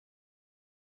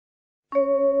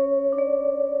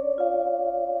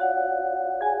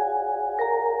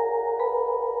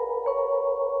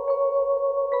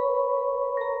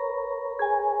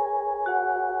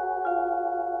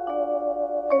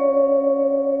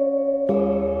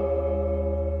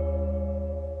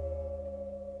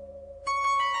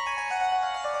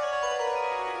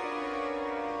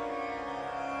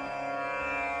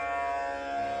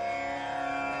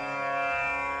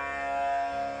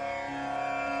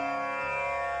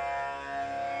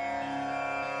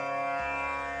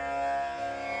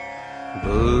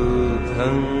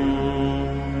बुद्धं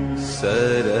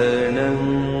शरणं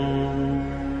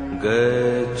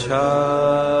गच्छामि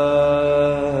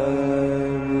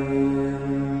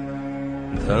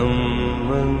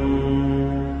धम्मं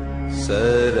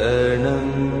शरणं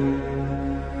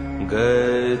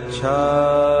गच्छामि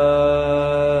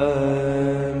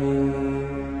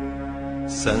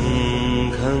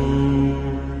संघं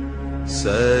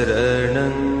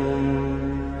शरणं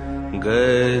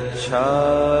गच्छामि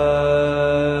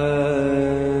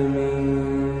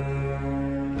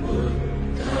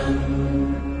बुद्धं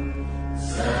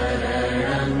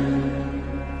शरणं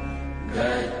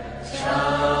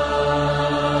गच्छामि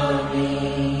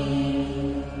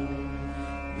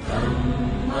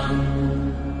धम्मं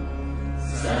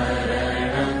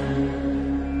शरणं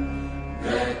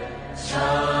गच्छामि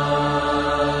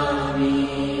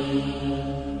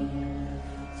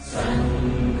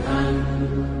संघं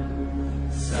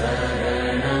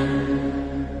शरणं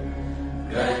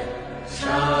गच्छामि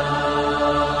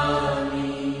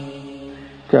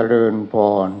เจริญพ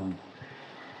ร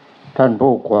ท่าน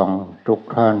ผู้ฟังทุก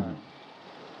ท่าน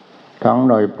ทั้ง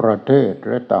ในประเทศ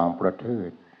และต่างประเทศ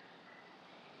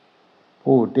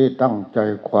ผู้ที่ตั้งใจ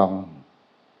ฟัง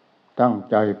ตั้ง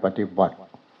ใจปฏิบัติ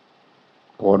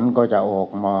ผลก็จะออก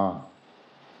มา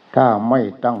ถ้าไม่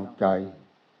ตั้งใจ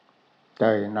ใจ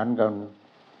นั้นก็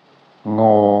ง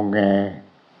อแง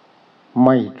ไ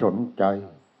ม่สนใจ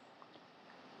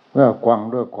เมื่อฟัง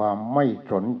ด้วยความไม่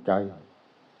สนใจ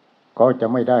ก็จะ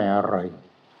ไม่ได้อะไร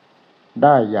ไ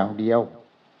ด้อย่างเดียว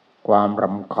ความร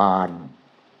ำคาญ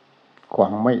ควา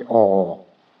มไม่ออก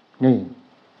นี่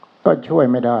ก็ช่วย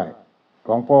ไม่ได้หล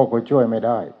วงพ่อก็ช่วยไม่ไ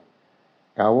ด้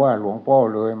แต่ว่าหลวงพ่อ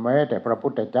เลยแม้แต่พระพุ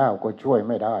ทธเจ้าก็ช่วย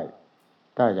ไม่ได้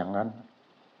ถ้าอย่างนั้น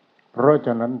เพราะฉ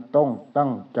ะนั้นต้องตั้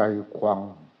งใจฟั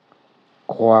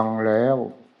งแล้ว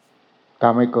ท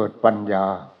ำให้เกิดปัญญา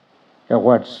เรียก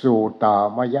ว่าสูตา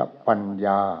มยปัญญ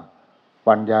า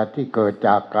ปัญญาที่เกิดจ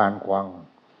ากการฟัง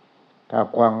ถ้า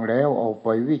ฟังแล้วเอาไป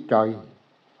วิจัย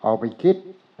เอาไปคิด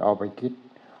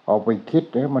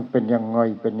มันเป็นยังไง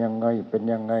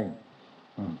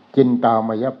จินตาม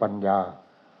ยปัญญา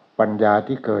ปัญญา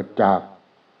ที่เกิดจาก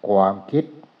ความคิด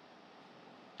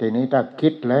ทีนี้ถ้าคิ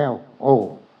ดแล้วโอ้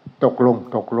ตกลง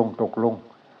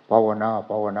ภาวนา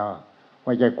ไ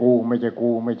ม่ใช่กู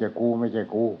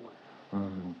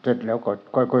เสร็จแล้วก็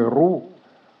ค่อยๆ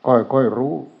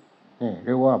รู้นี่เ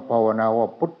รียกว่าภาวนาว่า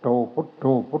พุทโธพุทโธ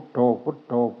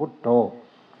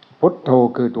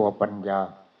คือตัวปัญญา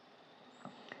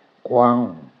ฟัง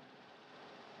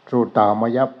สุตาม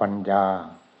ยปัญญา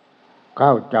เข้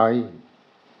าใจ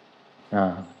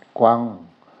ฟั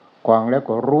งแล้ว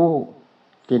ก็รู้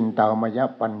จินตามย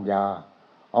ปัญญา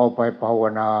เอาไปภาว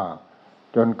นา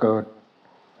จนเกิด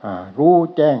รู้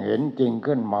แจ้งเห็นจริง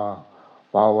ขึ้นมา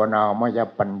ภาวนามย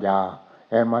ปัญญา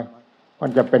เห็นไหมมั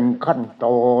นจะเป็นขั้นต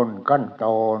อน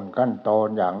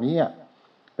อย่างนี้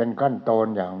เป็นขั้นตอน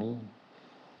อย่างนี้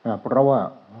เพราะว่า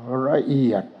ละเอี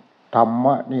ยดธรรม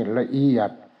ะนี่ละเอีย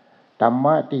ดธรรม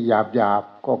ะที่หยาบ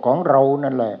ก็ของเรา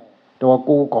นั่นแหละตัว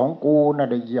กูของกูนั่น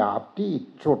แหละหยาบที่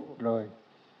สุดเลย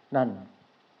นั่น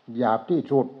หยาบที่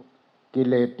สุดกิ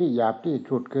เลสที่หยาบที่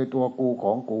สุดคือตัวกูข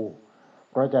องกู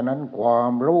เพราะฉะนั้นควา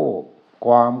มโลภค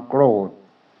วามโกรธ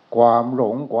ความหล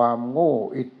งความโง่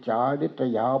อิจฉาริษ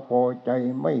ยาพอใจ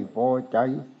ไม่พอใจ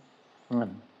นั่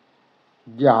น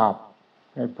หยาบ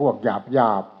ให้พวกหย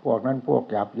าบพวกนั้นพวก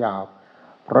หยาบ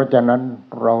เพราะฉะนั้น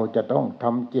เราจะต้องท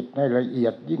ำจิตให้ละเอีย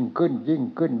ดยิ่งขึ้น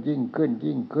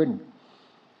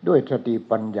ด้วยสติ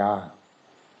ปัญญา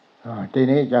ที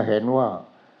นี้จะเห็นว่า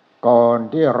ก่อน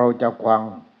ที่เราจะฟัง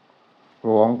หล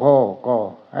วงพ่อก็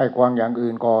ให้ฟังอย่าง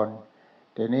อื่นก่อน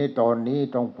ทีนี้ตอนนี้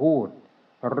ต้องพูด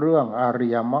เรื่องอริ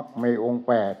ยมรรคในองค์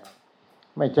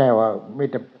8ไม่ใช่ว่ามี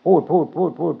แต่พูด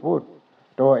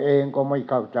ตัวเองก็ไม่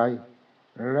เข้าใจ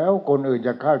แล้วคนอื่นจ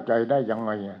ะเข้าใจได้ยังไ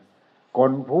งค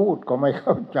นพูดก็ไม่เ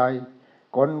ข้าใจ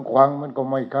คนฟังมันก็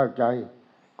ไม่เข้าใจ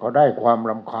ก็ได้ความ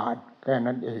รำคาญแค่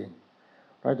นั้นเอง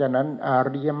เพราะฉะนั้นอ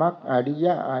ริยมรรคอริย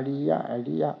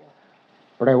ะ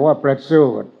แปลว่าประเสริ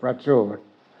ฐ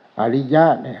อริยะ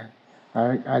เนี่ย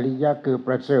อริยะคือป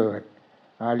ระเสริฐ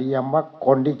อริยมรรคค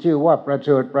นที่ชื่อว่าประเส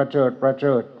ริฐประเสริฐประเส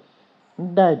ริฐ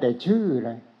ได้แต่ชื่อเล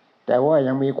ยแต่ว่า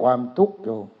ยังมีความทุกข์อ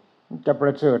ยู่จะปร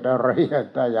ะเสริฐอะไร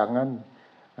ถ้าอย่างนั้น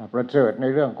ประเสริฐใน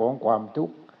เรื่องของความทุก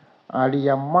ข์อริย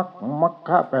มรรคมรรค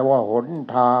ะแปลว่าหน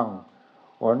ทาง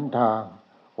หนทาง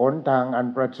หนทางอัน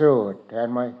ประเสริฐเห็น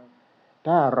ไหม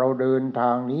ถ้าเราเดินท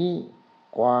างนี้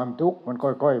ความทุกข์มันค่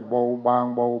อยๆเบาบาง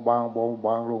เบาบางเบาบ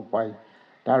างลงไป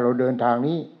ถ้าเราเดินทาง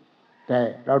นี้แต่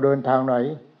เราเดินทางไหน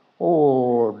โอ้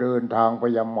เดินทางพ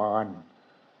ยามาร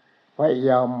พย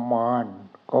ามาร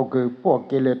ก็คือพวก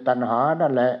กิเลสตัณหานั่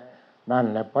นแหละ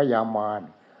พยามาร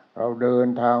เราเดิน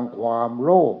ทางความโล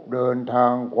ภเดินทา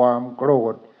งความโกร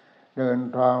ธเดิน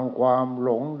ทางความหล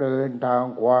งเดินทาง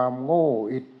ความโง่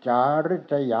อิจฉาริ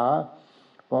ษยา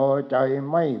พอใจ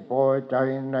ไม่พอใจ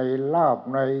ในลาภ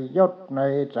ในยศใน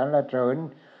สรรเสริญ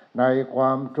ในคว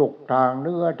ามสุขทางเ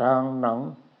นื้อทางหนัง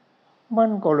มัน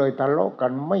ก็เลยทะเลาะกั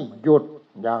นไม่หยุด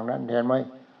อย่างนั้นเห็นไหม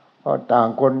เพราะต่าง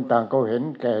คนต่างก็เห็น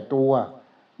แก่ตัว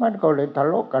มันก็เลยทะ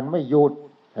เลาะกันไม่หยุด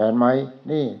เห็นไหม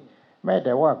นี่แม้แ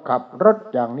ต่ว่าขับรถ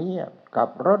อย่างนี้ขับ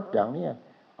รถอย่างนี้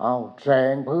เอาแซ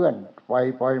งเพื่อนไ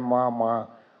ปมา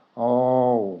โอ้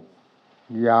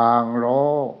ยางล้อ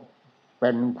เป็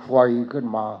นไฟขึ้น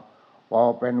มาพอ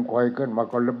เป็นไฟขึ้นมา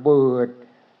ก็ระเบิด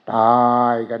ตา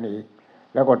ยกันอีก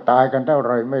แล้วก็ตายกันเท่าไ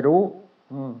หร่ไม่รู้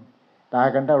ตาย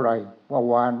กันเท่าไหร่เมื่อ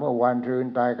วานรืน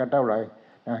ตายกันเท่าไหร่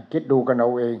นะคิดดูกันเอา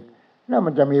เองแล้วมั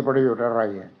นจะมีประโยชน์อะไร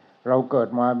เราเกิด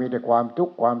มามีแต่ความทุก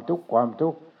ข์ความทุกข์ความทุ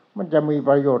กข์มันจะมีป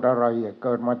ระโยชน์อะไรเ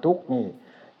กิดมาทุกข์นี่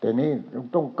แต่นี้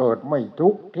ต้องเกิดไม่ทุ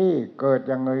กข์ที่เกิด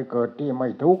ยังไงเกิดที่ไม่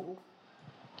ทุกข์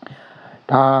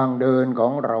ทางเดินขอ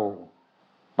งเรา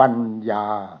ปัญญา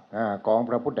ของ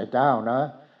พระพุทธเจ้านะ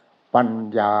ปัญ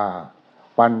ญา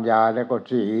แล้วก็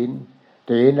ศีล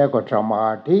แล้วก็สมา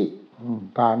ธิ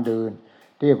การเดิน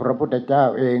ที่พระพุทธเจ้า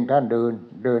เองท่านเ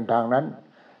ดินทางนั้น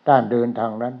ท่านเดินทา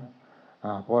งนั้น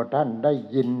พอท่านได้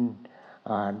ยิน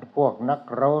พวกนัก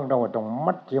ร้องเราต้อง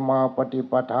มัชฌิมาปฏิ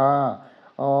ปทา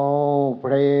เพ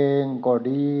ลงก็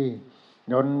ดี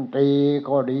ดนตรี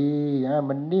ก็ดี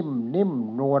มันนิ่ม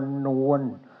นวล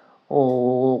โอ้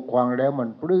ฟังแล้วมัน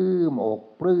ปลื้มอก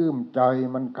ปลื้มใจ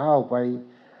มันเข้าไป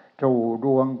สู่ด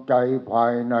วงใจภา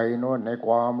ยในโน้นในค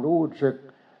วามรู้สึก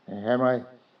เห็นไหม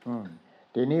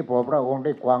ทีนี้พอพระองค์ไ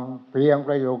ด้ฟังเพียงป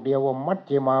ระโยคเดียวว่ามัช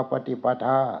ฌิมาปฏิปท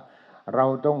าเรา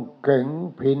ต้องขึง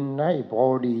พินให้พอ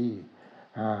ดี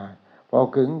พอ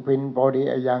ขึงพินพอดี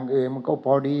อย่างอื่นมันก็พ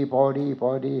อดี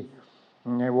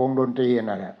ในวงดนตรี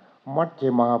นั่นแหละมัชฌิ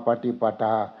มาปฏิปท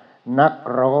านัก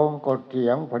ร้องก็เสี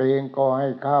ยงเพลงก็ให้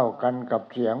เข้ากันกับ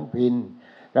เสียงพิน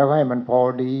แล้วให้มันพอ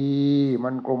ดีมั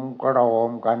นกลมกล่อ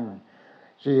มกัน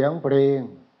เสียงเพลง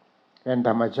เป็นธ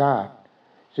รรมชาติ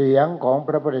เสียงของพ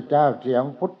ระพุทธเจ้าเสียง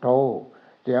พุทโธ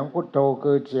เสียงพุทโธ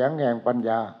คือเสียงแห่งปัญญ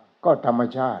าก็ธรรม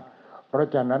ชาติเพราะ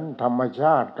ฉะนั้นธรรมช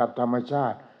าติกับธรรมชา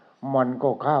ติมันก็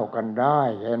เข้ากันได้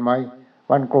เห็นไหม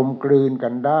มันกลมกลืนกั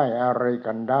นได้อะไร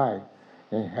กันได้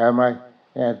เห็นไหม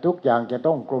ทุกอย่างจะ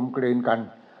ต้องกลมกลืนกัน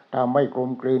ถ้าไม่กล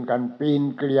มกลืนกันปีน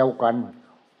เกลียวกัน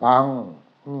พัง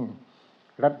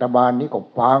รัฐบาลนี้ก็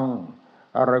พัง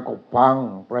อะไรก็พัง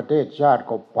ประเทศชาติ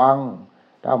ก็พัง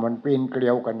ถ้ามันปีนเกลี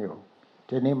ยวกันอยู่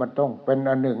ทีนี้มันต้องเป็น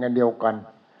อันหนึ่งอันเดียวกัน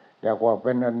เรียกว่าเ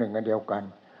ป็นอันหนึ่งอันเดียวกัน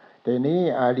ทีนี้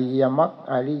อริยมรรค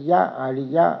อริย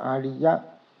ะ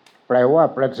แปลว่า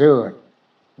ประเสริฐ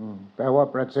แปลว่า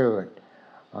ประเสริฐ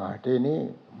ทีนี้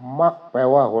มรรคแปล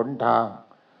ว่าหนทาง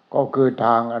ก็คือท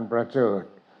างอันประเสริฐ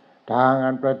ทางอั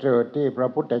นประเสริฐที่พระ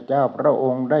พุทธเจ้าพระอ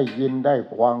งค์ได้ยินได้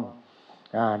ฟัง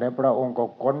และพระองค์ก็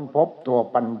ค้นพบตัว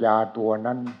ปัญญาตัว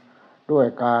นั้นด้วย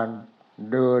การ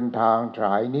เดินทางส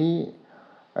ายนี้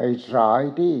ไอ้สาย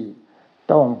ที่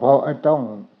ต้อง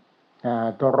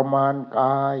ทรมานก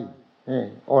าย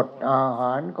อดอาห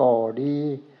ารก็ดี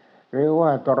หรือว่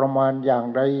าทรมานอย่าง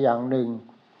ใดอย่างหนึ่ง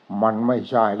มันไม่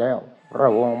ใช่แล้วพระ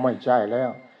องค์ไม่ใช่แล้ว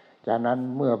ฉะนั้น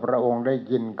เมื่อพระองค์ได้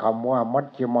ยินคำว่ามัช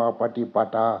ฌิมาปฏิป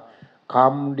ทาค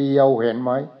ำเดียวเห็นไห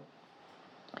ม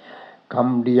ค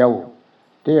ำเดียว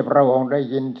ที่พระองค์ได้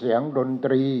ยินเสียงดนต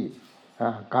รี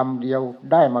คำเดียว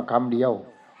ได้มาคำเดียว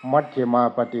มัชฌิมา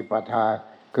ปฏิปทา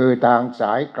คือทางส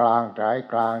ายกลางสา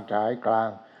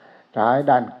ย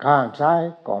ด้านข้างซ้าย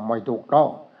ก็ไม่ถูกต้อง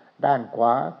ด้านขว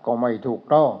าก็ไม่ถูก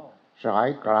ต้องสาย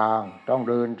กลางต้อง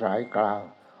เดินสายกลาง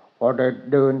พอ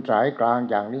เดินสายกลาง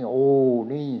อย่างนี้โอ้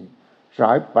นี่ส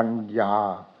ายปัญญา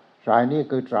สายนี้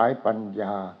คือสายปัญญ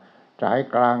าสาย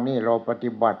กลางนี่เราป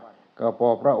ฏิบัติก็พอ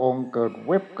พระองค์เกิดเ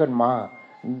ว็บขึ้นมา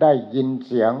ได้ยินเ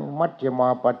สียงมัชฌิมา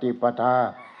ปฏิปทา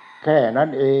แค่นั้น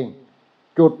เอง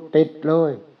จุดติดเล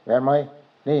ยเห็นไหม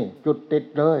นี่จุดติด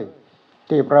เลย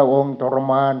ที่พระองค์ทร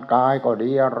มานกายก็ดี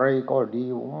อะไรก็ดี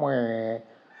แหม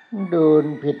เดิน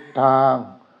ผิดทาง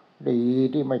ดี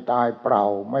ที่ไม่ตายเปล่า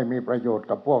ไม่มีประโยชน์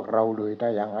กับพวกเราเลยถ้า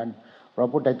อย่างนั้นพระ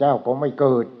พุทธเจ้าก็ไม่เ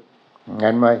กิดเ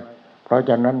ห็นไหมเพราะ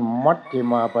ฉะนั้นมัชฌิ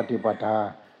มาปฏิปทา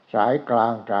สายกลา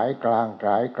งสายกลางส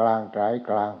ายกลางสาย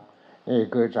กลางนี่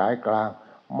คือสายกลาง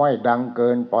ไม่ดังเกิ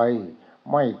นไป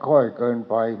ไม่ค่อยเกิน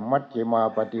ไปมัชฌิมา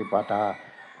ปฏิปทา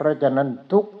เพราะฉะนั้น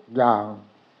ทุกอย่าง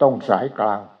ต้องสายกล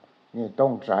างนี่ต้อ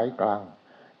งสายกลาง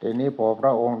ทีนี้พอพร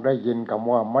ะองค์ได้ยินค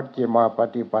ำว่ามัชฌิมาป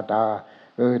ฏิปทา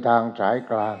คือทางสาย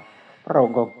กลางพระอง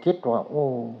ค์ก็คิดว่าโอ้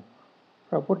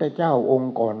พระพุทธเจ้าอง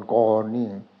ค์ก่อนนี่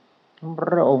พ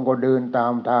ระองค์ก็เดินตา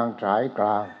มทางสายกล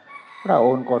างพระอ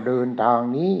งค์ก็เดินทาง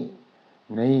นี้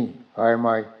นี่เห็นไหม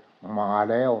มา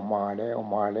แล้ว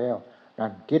นั่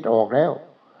นคิดออกแล้ว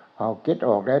เอาคิดอ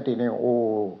อกแล้วทีนี้โอ้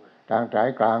ทางสาย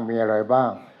กลางมีอะไรบ้า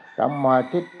งสัมมา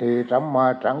ทิฏฐิสัมมา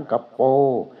สังกัปโป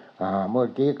เมื่อ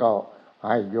กี้ก็ใ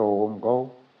ห้โยมเขา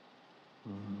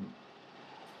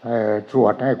สว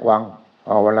ดให้ฟังเอ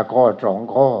าวันละข้อ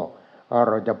2 ข้อเ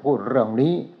ราจะพูดเรื่อง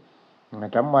นี้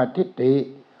สัมมาทิฏฐิ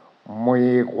มี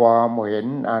ความเห็น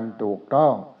อันถูกต้อ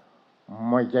ง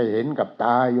ไม่ใช่เห็นกับต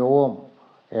าโยม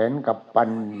เห็นกับปั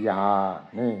ญญา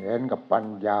นี่เห็นกับปัญ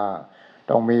ญา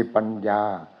ต้องมีปัญญา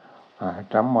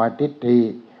สัมมาทิฏฐิ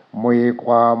มีค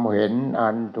วามเห็นอั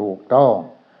นถูกต้อง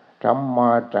สัมมา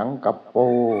สังกัปโป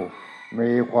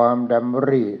มีความดำ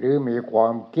ริหรือมีควา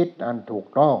มคิดอันถูก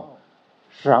ต้อง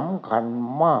สำคัญ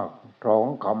มาก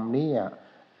2 คำนี้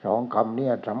สำ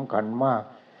คัญมาก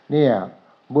เนี่ย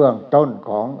เบื้องต้น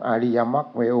ของอริยมรรค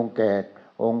มีองค์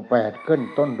8ขึ้น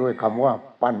ต้นด้วยคำว่า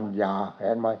ปัญญาเ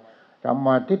ห็นไหมสัมม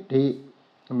าทิฏฐิ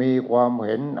มีความเ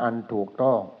ห็นอันถูก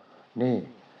ต้องนี่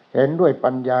เห็นด้วย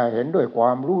ปัญญาเห็นด้วยคว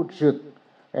ามรู้สึก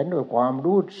เห็นด้วยความ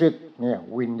รู้สึกเนี่ย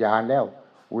วิญญาณแล้ว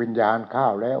วิญญาณเข้า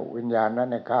แล้ววิญญาณนั้น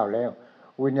เนี่ยเข้าแล้ว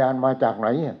วิญญาณมาจากไหน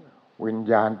วิญ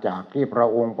ญาณจากที่พระ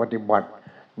องค์ปฏิบัติ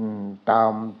ตา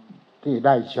มที่ไ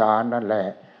ด้ฌานนั่นแหละ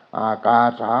อากา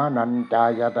สานัญจา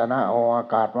ยตนะเอาอา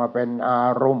กาศมาเป็นอา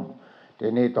รมณ์ที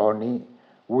นี้ตอนนี้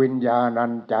วิญญาณั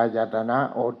ญจายตนะ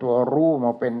เอาตัวรู้ม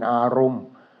าเป็นอารมณ์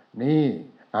นี่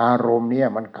อารมณ์เนี่ย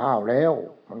มันเข้าแล้ว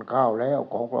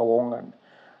ของพระองค์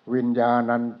วิญญา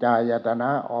ณัญจายตนะ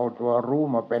เอาตัวรู้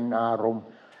มาเป็นอารมณ์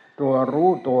ตัวรู้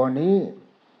ตัวนี้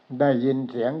ได้ยิน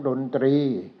เสียงดนตรี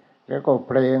แล้วก็เ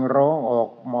พลงร้องออก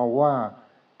มาว่า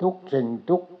ทุกสิ่ง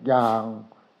ทุกอย่าง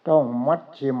ต้องมัช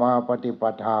ฌิมาปฏิป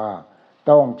ทา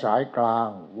ต้องสายกลาง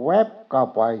แวบเข้า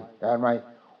ไปเห็นไหม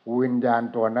วิญญาณ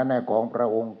ตัวนั้นของพระ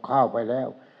องค์เข้าไปแล้ว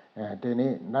ที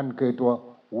นี้นั่นคือตัว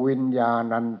วิญญา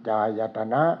ณัญจายต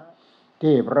นะ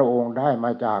ที่พระองค์ได้ม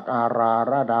าจากอารา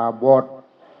ธดาบท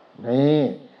นี่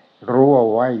รู้เอา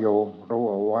ไว้โยมรู้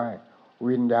เอาไว้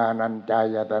วิญญาณัญจา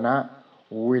ยตนะ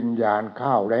วิญญาณเ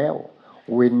ข้าแล้ว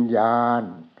วิญญาณ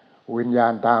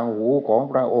ทางหูของ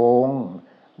พระองค์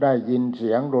ได้ยินเ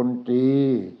สียงดนตรี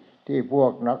ที่พว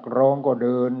กนักร้องก็เ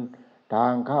ดินทา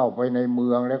งเข้าไปในเมื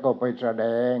องแล้วก็ไปแสด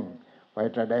ง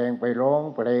ไปร้อง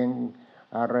เพลง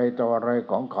อะไรต่ออะไร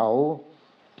ของเขา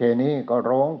ทีนี้ก็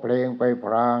ร้องเพลงไปพ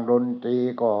รางดนตรี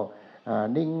ก็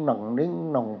นิ่งห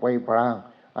น่องไปพราง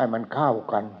ให้มันเข้า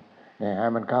กันเนี่ยให้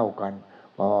มันเข้ากัน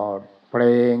พอเพล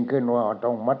งขึ้นว่าต้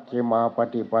องมัชฌิมาป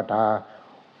ฏิปทา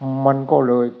มันก็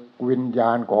เลยวิญญ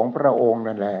าณของพระองค์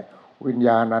นั่นแหละวิญญ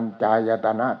าณัญจายต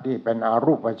นะที่เป็นอ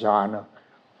รูปฌาน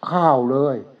เข้าเล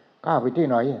ยเข้าไปที่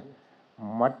ไหน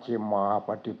มัชฌิมาป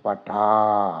ฏิปทา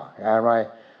อะไร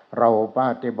เราป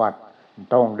ฏิบัติ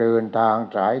ต้องเดินทาง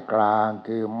สายกลาง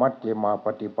คือมัชฌิมาป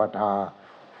ฏิปทา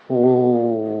โอ้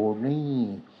นี่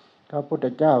พระพุทธ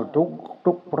เจ้า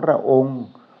ทุกพระองค์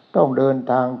ต้องเดิน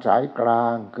ทางสายกลา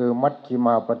งคือมัชฌิม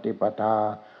าปฏิปทา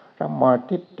สัมมา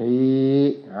ทิฏฐิ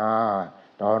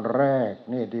ตอนแรก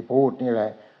นี่ที่พูดนี่แหล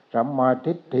ะสัมมา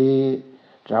ทิฏฐิ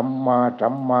สัมม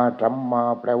า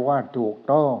แปลว่าถูก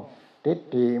ต้องทิฏ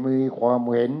ฐิมีความ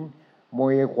เห็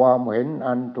น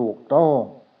อันถูกต้อง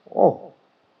โอ้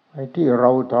ไอ้ที่เร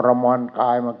าทรมานก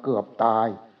ายมาเกือบตาย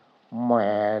แหม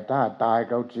ถ้าตาย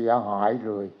เราเสียหายเ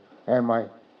ลยเห็นไหม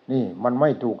นี่มันไม่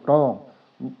ถูกต้อง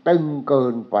ตึงเกิ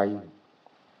นไป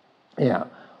เนี่ย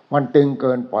มันตึงเ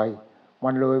กินไปมั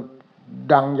นเลย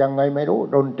ดังยังไงไม่รู้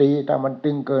ดนตรีถ้ามัน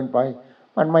ตึงเกินไป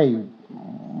มันไม่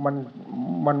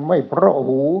เพราะ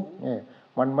หูเนี่ย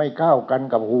มันไม่เข้ากัน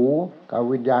กับหูกับ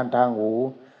วิญญาณทางหู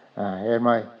เห็นไหม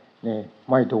นี่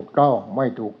ไม่ถูกต้อง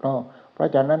เพรา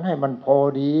ะฉะนั้นให้มันพอ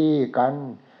ดีกัน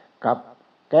กับ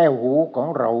แก้วหูของ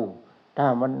เราถ้า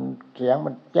มันเสียง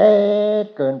มันแจ๊ด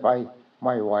เกินไปไ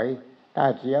ม่ไหวถ้า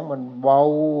เสียงมันเบา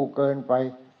เกินไป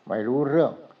ไม่รู้เรื่อ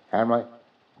งเห็นไหม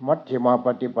มัชฌิมาป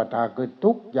ฏิปทาคือ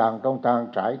ทุกอย่างต้องทาง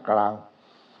สายกลาง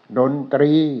ดนต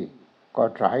รีก็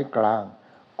สายกลาง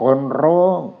คนร้อ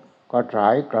งก็สา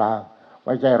ยกลาง ไ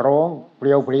ม่ใช่ร้องเป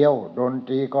ลี่ยวๆดนต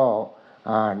รีก็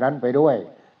นั้นไปด้วย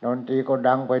ดนตรีก็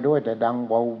ดังไปด้วยแต่ดัง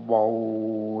เบา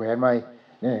ๆเห็นไหม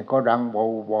นี่ก็ดังเ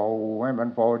บาๆให้มัน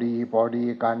พอดี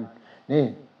กัน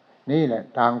นี่แหละ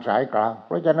ทางสายกลางเ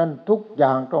พราะฉะนั้นทุกอย่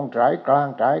างต้องสายกลาง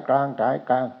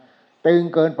ตึง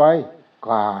เกินไปข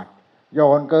าดโย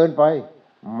นเกินไป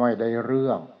ไม่ได้เรื่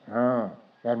อง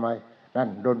เห็นไหมนั่น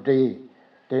ดนตรี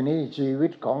ทีนี้ชีวิ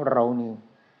ตของเรานี่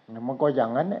มันก็อย่า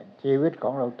งนั้นเนี่ยชีวิตข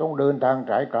องเราต้องเดินทาง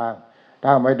สายกลางถ้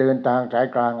าไม่เดินทางสาย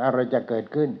กลางอะไรจะเกิด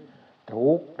ขึ้นทุ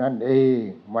กข์นั่นเอง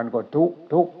มันก็ทุกข์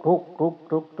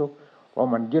เพราะ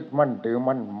มันยึดมั่นถือ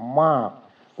มันมาก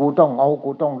กูต้องเอากู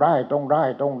ต้องได้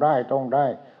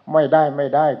ไม่ไ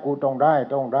ด้กูต้องได้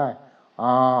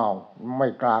อ้าวไม่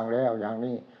กลางแล้วอย่าง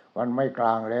นี้มันไม่กล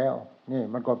างแล้วนี่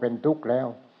มันก็เป็นทุกข์แล้ว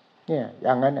เนี่ยอ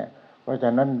ย่างนั้นเนี่ยเพราะฉ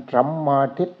ะนั้นสัมมา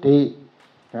ทิฏฐิ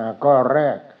ก็แร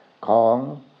กของ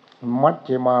มัช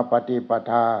ฌิมาปฏิป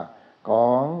ทาขอ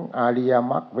งอริย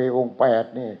มรรคมีองค์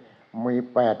8นี่มี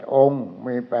8องค์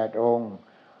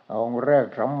องค์แรก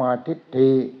สัมมาทิฏ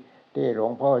ฐิที่หลว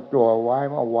งพ่อจั่วไว้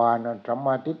เมื่อวานนั้นสัมม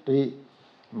าทิฏฐิ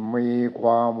มีคว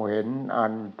ามเห็นอั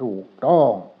นถูกต้อ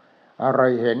งอะไร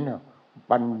เห็น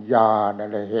ปัญญานั่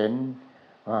นแหละเห็น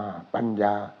ปัญ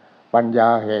ญา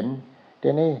เห็นที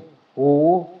นี้หู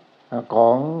ขอ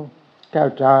งเจ้า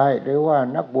ชายหรือว่า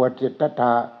นักบวชสิทธัตถ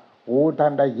ะหูท่า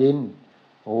นได้ยิน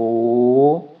หู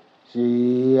เสี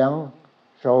ยง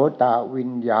โสตวิ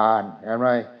ญญาณเห็นไหม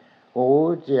หู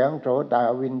เสียงโสต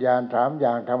วิญญาณ3อย่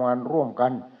างทำงานร่วมกั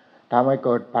นทำให้เ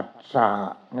กิดปัสสะ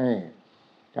นี่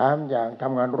3อย่างท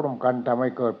ำงานร่วมกันทำให้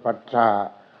เกิดปัสสะ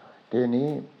ทีนี้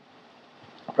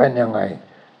เป็นยังไง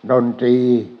ดนตรี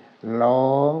ร้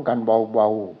องกันเบา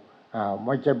ๆไ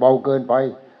ม่ใช่เบาเกินไป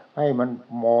ให้มัน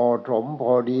เหมาะสมพ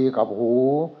อดีกับหู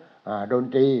ดน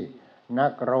ตรีนั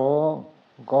กร้อง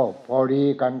ก็พอดี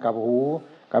กันกับหู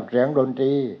กับเสียงดนต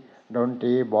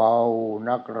รีเบา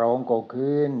นักร้องก็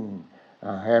ขึ้น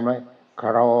เห็นไหมค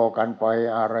ลอกันไป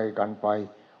อะไรกันไป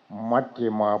มัชฌิ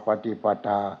มาปฏิปท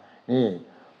านี่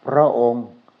พระองค์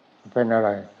เป็นอะไร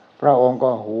พระองค์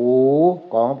ก็หู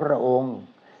ของพระองค์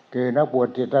คือนักบวช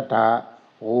สิทธัตถะ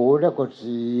หูแล้วก็เ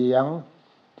สียง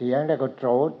แล้วก็โส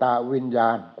ตวิญญา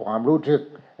ณความรู้สึก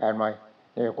เห็นไหม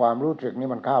เนี่ยความรู้สึกนี่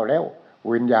มันเข้าแล้ว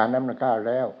วิญญาณนั้นมันเข้า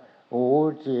แล้วหู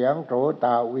เสียงโสต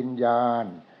วิญญาณ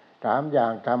3อย่า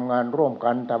งทำงานร่วม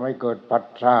กันทำให้เกิดปัส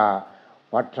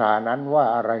สะนั้นว่า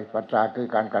อะไรปัสสะคือ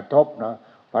การกระทบนะ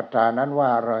ปัสสะนั้นว่า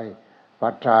อะไรปั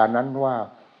สสะนั้นว่า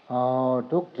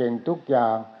ทุกสิ่งทุกอย่า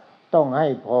งต้องให้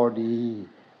พอดี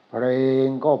เพลง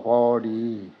ก็พอดี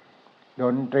ด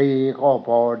นตรีก็พ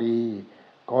อดี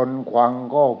คนฟัง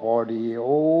ก็พอดีโ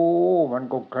อ้มัน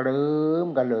ก็เคลิ้ม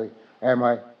กันเลยเห็นไหม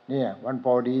เนี่ยมันพ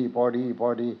อดี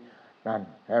นั่น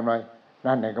เห็นไหม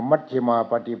นั่นไอ้ก็มัชฌิมา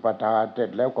ปฏิปทาเสร็จ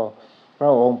แล้วก็พร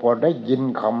ะองค์พอได้ยิน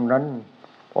คำนั้น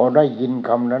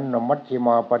มัชฌิม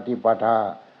าปฏิปทา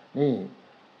นี่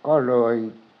ก็เลย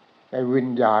ไอ้วิญ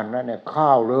ญาณนั้นเนี่ยเข้า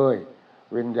เลย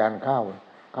วิญญาณเข้า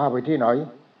ไปที่ไหน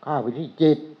เข้าไปที่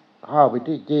จิต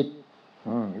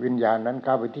วิญญาณนั้นเ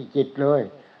ข้าไปที่จิตเลย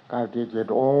เข้าที่จิต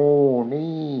โอ้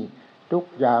นี่ทุก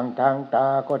อย่างทางตา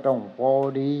ก็ต้องพอ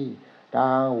ดีท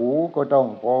างหูก็ต้อง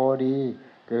พอดี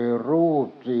คือรูป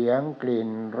เสียงกลิ่น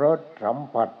รสสัม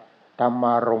ผัสธรรม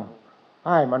ารมณ์ใ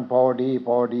ห้มันพอ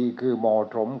ดีคือเหมาะ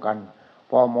สมกัน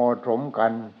พอเหมาะสมกั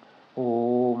นโอ้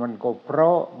มันก็เพร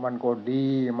าะมันก็ดี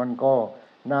มันก็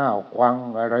น่าฟัง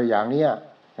อะไรอย่างเนี้ย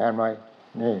เห็นไหม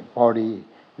นี่พอดี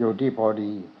อยู่ที่พอ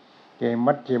ดี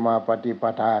มัชฌิมาปฏิป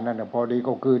ทานั่นพอดี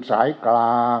ก็คือสายกล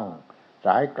าง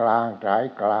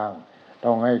ต้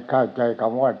องให้เข้าใจค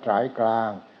ำว่าสายกลาง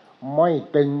ไม่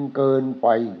ตึงเกินไป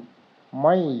ไ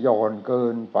ม่หย่อนเกิ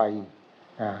นไป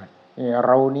นี่เ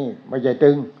รานี่ไม่ใช่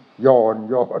ตึงหย่อน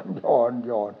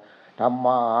ทำม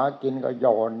าหากินก็ห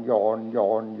ย่อน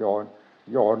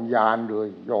ยานเล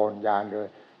ย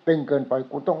ตึงเกินไป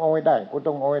กูต้องเอาให้ไ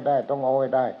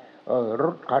ด้ร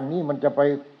ถคันนี้มันจะไป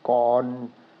ก่อน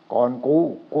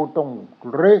กูต้อง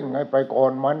เร่งให้ไปก่อ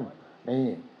นมันนี่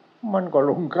มันก็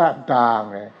ลงข้างทาง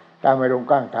เลยถ้าไม่ลง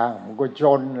ข้างทางมันก็ช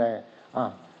นเลย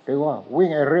ถือว่าวิ่ง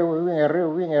ให้เร็ว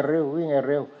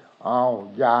เอา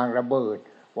ยางระเบิด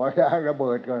พอยางระเ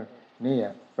บิดก็นี่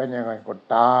เป็นยังไงก็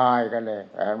ตายกันเลย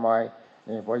เห็นไหม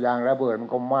นี่พอยางระเบิดมัน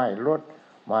ก็ไหม้รถ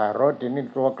ทีนี้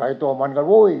ตัวใครตัวมันก็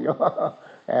วุ้ย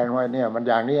เห็นไหมเนี่ยมัน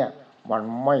อย่างเนี้ยมัน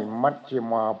ไม่มัชฌิ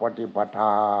มาปฏิปท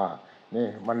านี่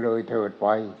มันเลยเถิดไป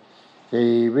ชี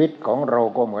วิตของเรา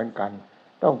ก็เหมือนกัน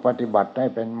ต้องปฏิบัติให้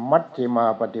เป็นมัชฌิมา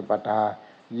ปฏิปทา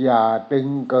อย่าตึง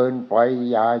เกินไป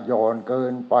อย่าหย่อนเกิ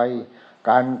นไป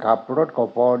การขับรถก็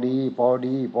พอดี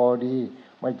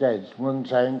ไม่ใช่มึง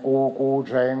แซงกู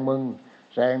แซงมึง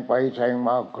แซงไปแซงม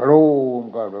าโครูม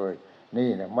ก็เลยนี่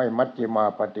นะไม่มัชฌิมา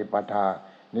ปฏิปทา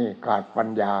นี่ขาดปัญ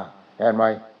ญาเห็นไหม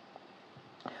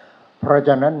เพราะฉ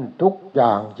ะนั้นทุกอย่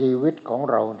างชีวิตของ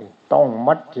เรานี่ต้อง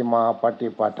มัชฌิมาปฏิ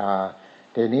ปทา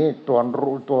ทีนี้ตัว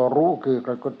รู้คือก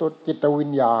ระตุ้นจิตวิ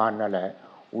ญญาณนั่นแหละ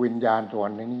วิญญาณส่วน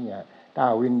นี้ถ้า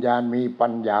วิญญาณมีปั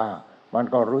ญญามัน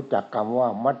ก็รู้จักคำว่า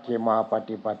มัชฌิมาป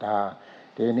ฏิปทา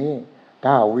ทีนี้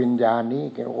ถ้าวิญญาณนี้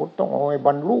แกต้องเอาไว้บ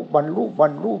รรลุ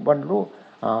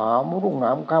มุรุ่งห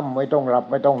ามค่ำไม่ต้องหลับ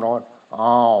ไม่ต้องนอน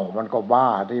มันก็บ้า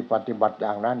ที่ปฏิบัติอย่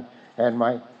างนั้นเห็นไหม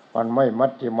มันไม่มั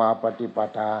ชฌิมาปฏิป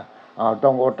ทาต้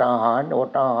องอดอาหาร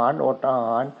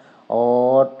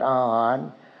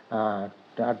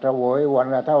จะโวยวัน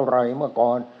ละเท่าไรเมื่อก่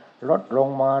อนลดลง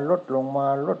มา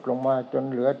จน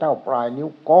เหลือเท่าปลายนิ้ว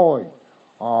ก้อย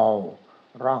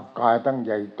ร่างกายตั้งให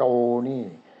ญ่โตนี่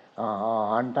อา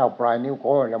หารเท่าปลายนิ้ว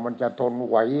ก้อยแล้วมันจะทน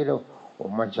ไหวแล้ว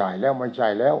ไม่ใช่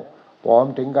แล้วผอม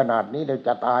ถึงขนาดนี้เราจ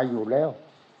ะตายอยู่แล้ว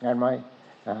เห็นไหม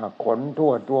ขนทั่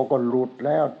วตัวก็หลุดแ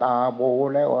ล้วตาโบ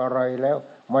แล้วอะไรแล้ว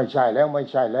ไม่ใช่แล้ว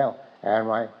เห็นไ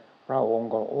หมพระองค์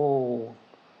ก็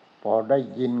พอได้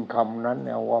ยินคำนั้น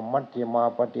ว่ามัชฌิมา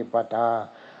ปฏิปทา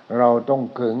เราต้อง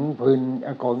ขึงพิน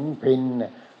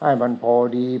ให้มันพอ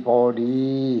ดี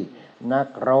นัก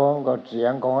ร้องก็เสีย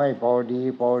งก็ให้พอ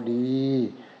ดี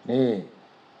นี่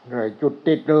เลยจุด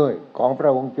ติดเลยของพร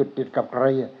ะองค์จุดติดกับใคร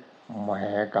แหม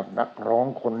กับนักร้อง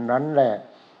คนนั้นแหละ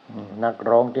นัก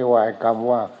ร้องที่ว่าคำ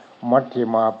ว่ามัชฌิ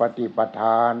มาปฏิปท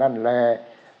านั่นแหละ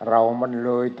เรามันเล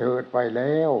ยเถิดไปแ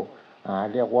ล้ว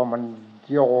เรียกว่ามัน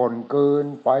โยนเกิน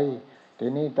ไปที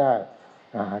นี้ถ้า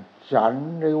ฉัน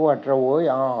หรือว่าเสวย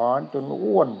อาหารจน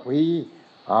อ้วนพี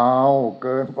เ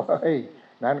กินไป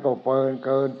นั้นก็เ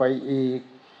กินไปอีก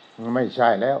ไม่ใช่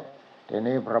แล้วที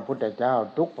นี้พระพุทธเจ้า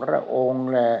ทุกพระองค์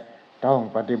แหละต้อง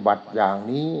ปฏิบัติอย่าง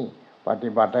นี้ปฏิ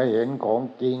บัติให้เห็นของ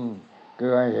จริงคื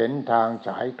อให้เห็นทางส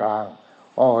ายกลาง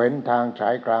เห็นทางสา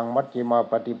ยกลางมัชฌิมา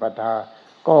ปฏิปทา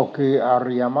ก็คืออ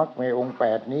ริยมรรคในองค์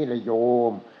8นี้เลยโย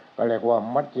มก็เรียกว่า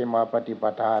มัชฌิมาปฏิป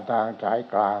ทาทางสาย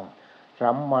กลาง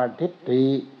สัมมาทิฏฐิ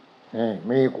นี่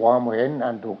มีความเห็น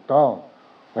อันถูกต้อง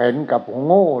เห็นกับโ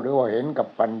ง่หรือว่าเห็นกับ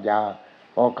ปัญญา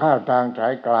พอเข้าทางสา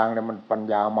ยกลางเนี่ยมันปัญ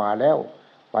ญามาแล้ว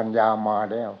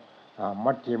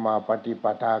มัชฌิมาปฏิป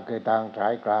ทาคือทางสา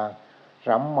ยกลาง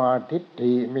สัมมาทิฏ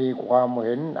ฐิมีความเ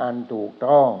ห็นอันถูก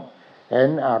ต้องเห็น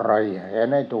อะไรเห็น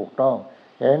ให้ถูกต้อง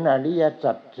เห็นอริย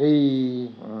สัจสี่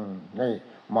นี่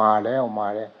มาแล้ว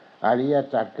อริย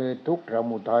สัจคือทุกข์ส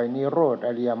มุทัยนิโรธอ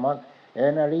ริยมรรคเห็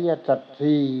นอริยสัจ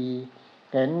สี่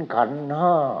เห็นขันธ์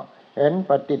ห้าเห็นป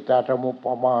ฏิจจสมุป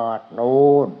บาทโน่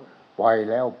นไป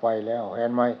แล้วเห็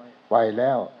นไหมไปแ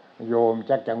ล้วโยม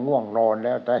จักจะง่วงนอนแ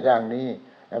ล้วแต่อย่างนี้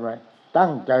เห็นไหมตั้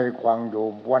งใจฟังโย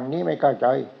มวันนี้ไม่เข้าใจ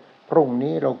พรุ่ง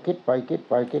นี้เราคิดไป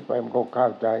มันก็เข้า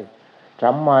ใจ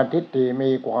สัมมาทิฏฐิ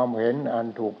มีความเห็นอัน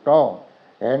ถูกต้อง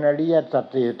เห็นอริยสัจ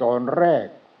สี่ตอนแรก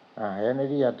เห็นอ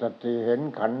ริยสัจสี่เห็น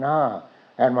ขันธ์ห้า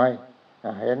เห็นไหม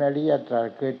เห็นอริยสัจ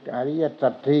คืออริยสั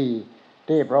จ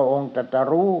ที่พระองค์ตรัส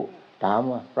รู้ถาม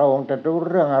ว่าพระองค์ตรัสรู้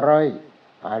เรื่องอะไร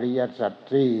อริยสัจ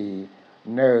สี่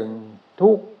หนึ่ง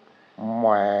ทุกข์แหม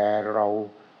เรา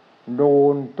โด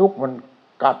นทุกข์มัน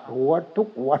กัดหัวทุก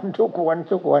วั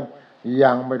น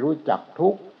ยังไม่รู้จักทุ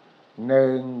กข์ห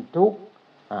นึ่งทุกข์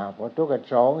พอทุกข์กับ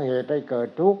สองเหตุให้เกิด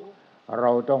ทุกข์เร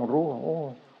าต้องรู้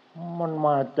มันม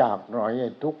าจากไหนไ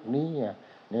อ้ทุกข์นี้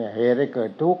เนี่ยเหตุให้เกิ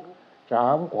ดทุกข์สา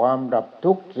มความดับ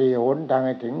ทุกข์สี่หนทางใ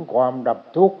ห้ถึงความดับ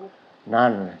ทุกข์นั่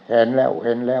นเห็นแล้ว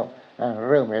เ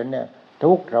ริ่มเห็นเนี่ย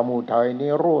ทุกข์สมุทัยนิ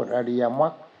โรธอริยมรร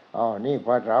คนี่ภ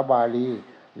าษาบาลี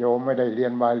โยมไม่ได้เรีย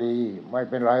นบาลีไม่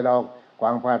เป็นไรหรอกฟั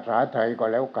งภาษาไทยก็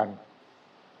แล้วกัน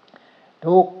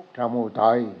ทุกข์สมุ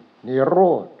ทัยนิโร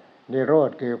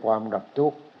ธคือความดับทุ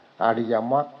กข์อริย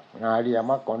มรรค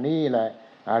ก็นี่แหละ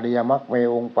อริยมรรคมี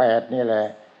องค์8นี่แหละ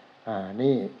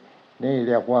นี่เ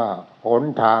รียกว่าหน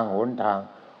ทาง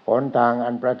อั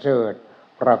นประเสริฐ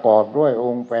ประกอบด้วยอ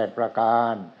งค์8ประกา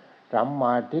รสัมม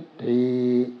าทิฏฐิ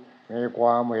มีคว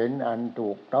ามเห็นอัน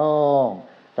ถูกต้อง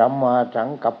สัมมาสัง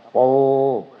กัปโป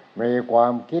มีควา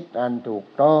มคิดอันถูก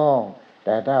ต้องแ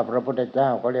ต่ถ้าพระพุทธเจ้า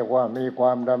ก็เรียกว่ามีคว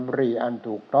ามดำริอัน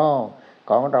ถูกต้อง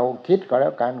ของเราคิดก็แล้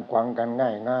วกันควังกัน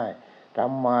ง่ายสั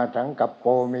มมาสังกัปโป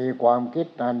มีความคิด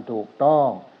อันถูกต้อง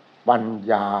ปัญ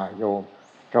ญาโยม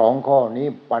สองข้อนี้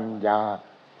ปัญญา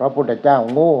พระพุทธเจ้า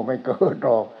โง่ไม่เกิดหร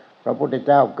อกพระพุทธเ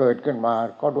จ้าเกิดขึ้นมา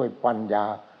ก็ด้วยปัญญา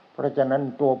เพราะฉะนั้น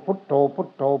ตัวพุทโธ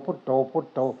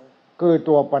คือ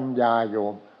ตัวปัญญาโย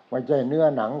มไม่ใช่เนื้อ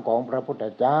หนังของพระพุทธ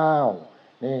เจ้า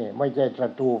นี่ไม่ใช่ศั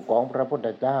ตรูของพระพุทธ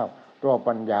เจ้าตัว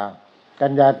ปัญญา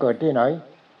เกิดที่ไหน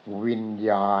วิญ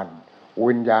ญาณ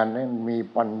นั้นมี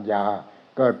ปัญญา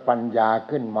เกิดปัญญา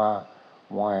ขึ้นมา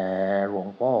แหมหลวง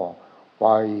พ่อไป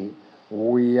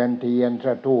เวียนเทียนส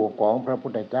ถูปของพระพุ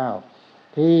ทธเจ้า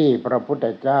ที่พระพุทธ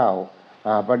เจ้า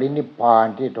ปรินิพพาน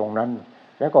ที่ตรงนั้น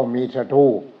แล้วก็มีสถู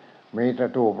ป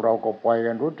เราก็ไป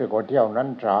กันรู้สึกว่าเที่ยวนั้น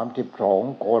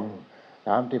32 คน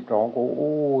32ก็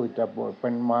อู้จะเป็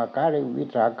นมาการวิ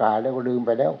สาขาแล้วก็ลืมไ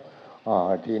ปแล้ว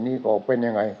ทีนี้ก็เป็น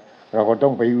ยังไงเราก็ต้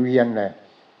องไปเวียนเลย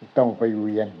ต้องไปเ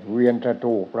วียนส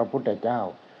ถูปพระพุทธเจ้า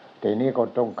ทีนี้ก็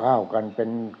ต้องเข้ากันเป็น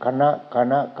คณะค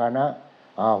ณ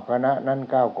ะนั้น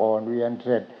ก้าวก่อนเวียนเส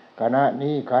ร็จคณะ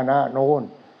นี้คณะโน้น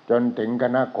จนถึงค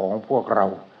ณะของพวกเรา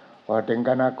พอถึง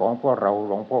คณะของพวกเราห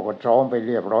ลวงพ่อก็ซ้อมไปเ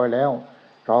รียบร้อยแล้ว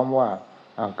ซ้อมว่า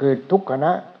คือทุกคณ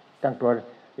ะตั้งตัว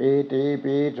อิติ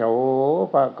ปิโส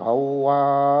ภะคะวะ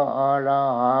อะระ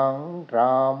หัง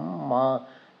สัมมา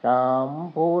สัม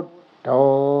พุทโธ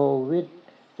วิช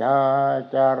ชา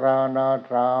จารณะ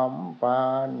สัมปั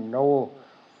นโน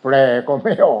แปลก็ไ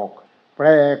ม่ออก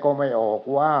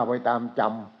ว่าไปตามจ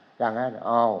ำอย่างนั้นเ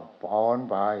อาพ้น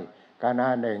ไปคณะ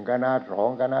1คณะ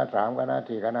2คณะ3คณะ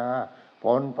4คณะ5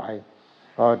พ้นไป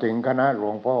พอถึงคณะหล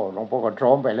วงพ่อก็ซ้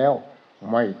อมไปแล้ว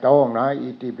ไม่ต้องนะอิ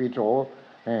ติปิโส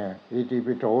อิติ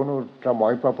ปิโสนู่นสมั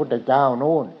ยพระพุทธเจ้า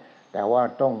นู่นแต่ว่า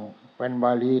ต้องเป็นบ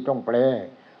าลีต้องแปล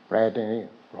ตรงนี้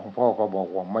หลวงพ่อก็บอก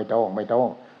ว่าไม่ต้อ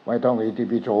งอิติ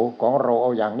ปิโสของเราเอ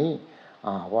าอย่างนี้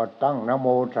ว่าตั้งนะโม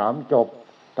3จบ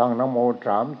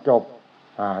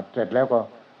เสร็จแล้วก็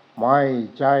ไม่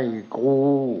ใช่กู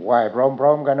ไหว้พร้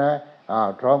อมๆกันนะ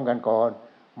พร้อมกันก่อน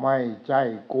ไม่ใช่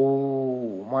กู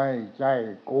ไม่ใช่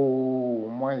กู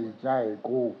ไม่ใช่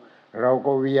กูเรา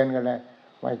ก็เวียนกันแหละ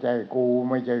ไม่ใช่กู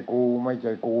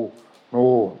โ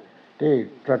น่ที่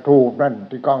กระทูบนั่น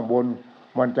ที่ข้างบน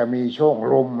มันจะมีช่อง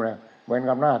ลมนะเหมือน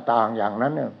กับหน้าต่างอย่างนั้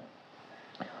นเนี่ย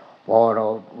พอเรา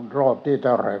รอบที่เ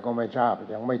ท่าไหร่ก็ไม่ทราบ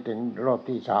ยังไม่ถึงรอบ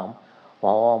ที่3พ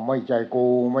อไม่ใช่กู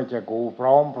พ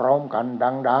ร้อมกัน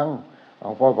ดังๆหลว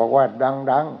งพ่อบอกว่าดัง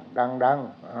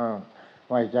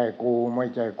ไม่ใช่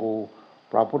กู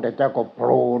พระพุทธเจ้าก็โผ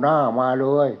ล่หน้ามาเล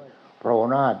ยโผล่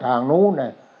หน้าทางนู้นน่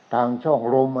ะทางช่อง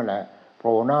ลมนั่นแหละโผ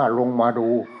ล่หน้าลงมาดู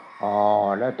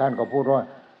แล้วท่านก็พูดว่า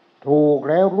ถูก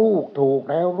แล้วลูก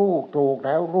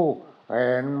เ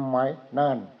ห็นไหม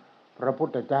นั่นพระพุท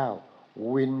ธเจ้า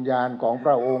วิญญาณของพ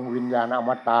ระองค์วิญญาณอ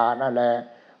มตะนั่นแหละ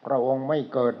พระองค์ไม่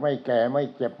เกิดไม่แก่ไม่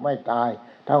เจ็บไม่ตาย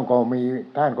ท่านก็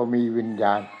มีวิญญ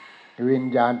าณ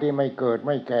ที่ไม่เกิดไ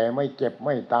ม่แก่ไม่เจ็บไ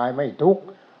ม่ตายไม่ทุกข์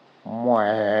แหม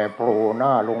โผล่หน้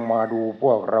าลงมาดูพ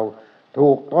วกเราถู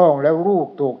กต้องแล้วลูก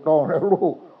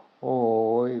โอ้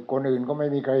ยคนอื่นก็ไม่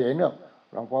มีใครเห็นเนอะ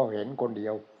หลวงพ่อเห็นคนเดี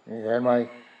ยวนี่เห็นไหม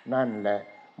นั่นแหละ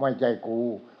ไม่ใช่กู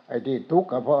ไอ้ที่ทุกข์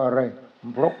ก็เพราะอะไร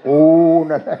เพราะกู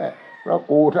นั่นแหละเพราะ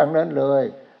กูทั้งนั้นเลย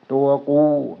ตัวกู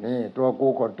นี่ตัวกู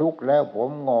ก็ทุกข์แล้วผม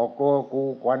งอกตัวกู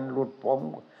ควันหลุดผม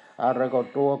อะไรก็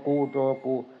ตัว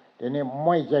กูทีนี้ไ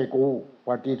ม่ใช่กูป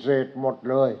ฏิเสธหมด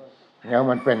เลยเนี่ย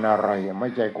มันเป็นอะไรไม่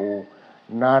ใช่กู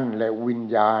นั่นแหละวิญ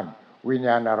ญาณ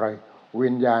อะไรวิ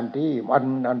ญญาณที่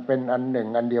อันเป็นอันหนึ่ง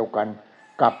อันเดียวกัน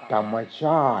กับธรรมช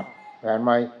าติเห็นไห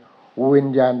มวิญ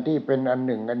ญาณที่เป็นอันห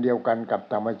นึ่งอันเดียวกันกับ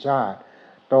ธรรมชาติ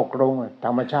ตกลงธ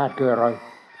รรมชาติคืออะไร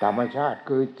ธรรมชาติ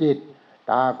คือจิต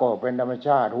ตาก็เป็นธรรมช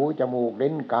าติหูจมูก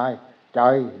ลิ้นกายใจ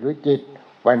หรือจิต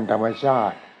เป็นธรรมชา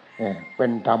ติเป็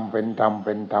นธร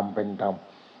รม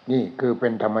นี่คือเป็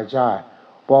นธรรมชาติ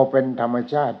พอเป็นธรรม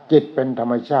ชาติจิตเป็นธร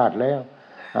รมชาติแล้ว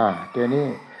ทีนี้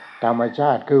ธรรมช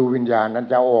าติคือวิญญาณนั้น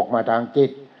จะออกมาทางจิ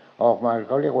ตออกมาเ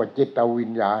ขาเรียกว่าจิตวิ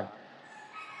ญญาณ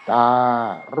ตา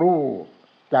รูป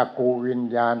จักขุวิญ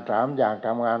ญาณ3อย่างท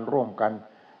ำงานร่วมกัน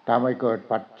ทำให้เกิด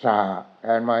ปัจจาเ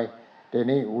ห็นไหมที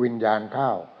นี้วิญญาณเข้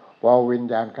าพอวิญ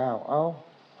ญาณเข้า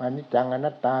อนิจจังอ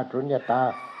นัตตาสุญญตา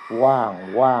ว่าง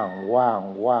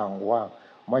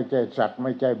ไม่ใช่สัตว์ไ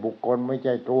ม่ใช่บุคคลไม่ใ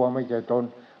ช่ตัวไม่ใช่ตน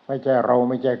ไม่ใช่เรา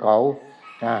ไม่ใช่เขา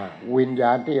วิญญ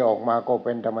าณที่ออกมาก็เ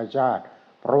ป็นธรรมชาติ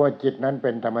เพราะว่าจิตนั้นเ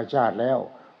ป็นธรรมชาติแล้ว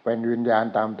เป็นวิญญาณ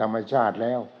ตามธรรมชาติแ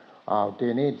ล้วที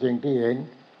นี้สิ่งที่เห็น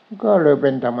ก็เลยเป็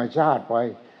นธรรมชาติไป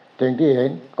สิ่งที่เห็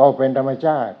นก็เป็นธรรมช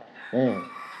าติ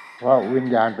เพราะวิญ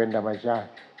ญาณเป็นธรรมชาติ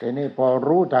ทีนี้พอ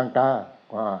รู้ทางต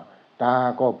า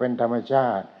ก็เป็นธรรมชา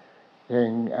ติ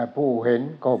ผู้เห็น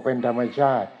ก็เป็นธรรมช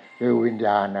าติคือวิญญ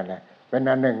าณนั่นแหละเป็น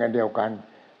อันหนึ่งอันเดียวกัน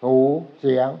หูเ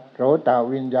สียงโสต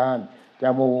วิญญาณจ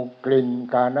มูกกลิ่น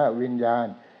กาณวิญญาณ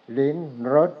ลิ้น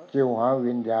รสชิวหา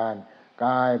วิญญาณก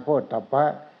ายโพธพะ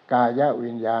กาย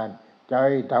วิญญาณใจ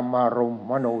ธรรมารมณ์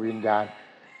มโนวิญญาณ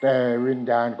แต่วิญ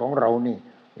ญาณของเรานี่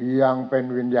ยังเป็น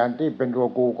วิญญาณที่เป็นตัว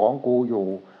กูของกูอยู่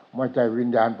ไม่ใช่วิญ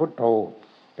ญาณพุทโธ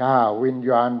ถ้าวิญ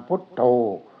ญาณพุทโธ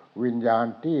วิญญาณ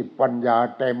ที่ปัญญา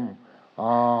เต็ม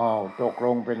ตกล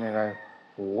งเป็นยังไง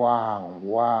ว่าง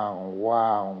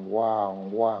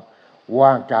ว่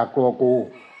างจากตัวกู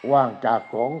ว่างจาก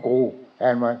ของกูเห็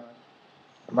นไหม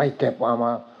ไม่เก็บเอาม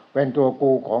าเป็นตัว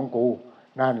กูของกู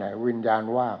นั่นแหละวิญญาณ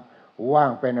ว่างว่า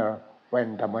งเป็นอะไรเป็น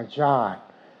ธรรมชาติ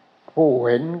ผู้เ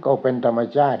ห็นก็เป็นธรรม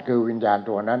ชาติคือวิญญาณ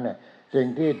ตัวนั้นเนี่ยสิ่ง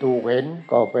ที่ถูกเห็น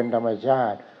ก็เป็นธรรมชา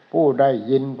ติผู้ได้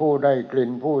ยินผู้ได้กลิ่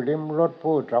นผู้ลิ้มรส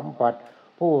ผู้สัมผัส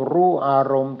ผู้รู้อา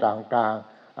รมณ์ต่าง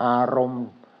ๆอารมณ์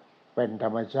เป็นธร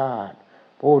รมชาติ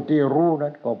ผู้ที่รู้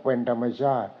นั้นก็เป็นธรรมช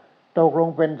าติตกลง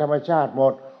เป็นธรรมชาติหม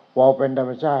ดพอเป็นธรร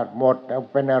มชาติหมดแล้ว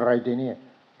เป็นอะไรทีนี้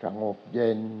สงบเย็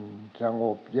นสง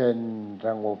บเย็นส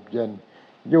งบเย็น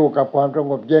อยู่กับความส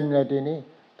งบเย็นเลยทีนี้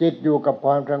จิตอยู่กับค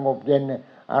วามสงบเย็นเนี่ย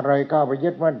อะไรเข้าไปยึ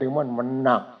ดมั่นถือมั่นมันห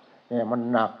นักเนี่ยมัน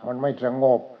หนักมันไม่สง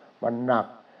บมันหนัก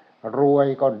รวย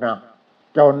ก็หนัก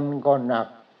จนก็หนัก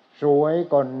สวย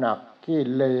ก็หนักขี้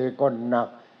เลก็หนัก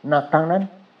หนักทางนั้น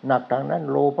หนักทางนั้น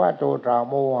โลภะโทสะ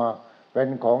โมหะเป็น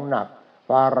ของหนัก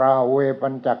ปาราเวปั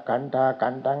ญจขันธาขั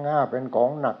นธ์ทั้งห้าเป็นขอ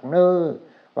งหนักเน้อ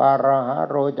ปาราหะ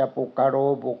โรจะปุกกะโร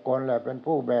บุคคลแหละเป็น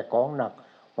ผู้แบกของหนัก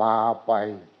พาไป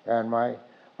เห็นไหม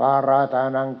ปาราธา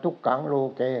นังทุกขังโล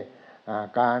เก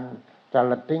การส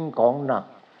ลัดทิ้งของหนัก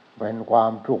เป็นควา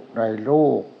มทุกข์ในโล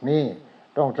กนี่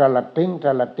ต้องสลัดทิ้งส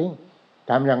ลัดทิ้ง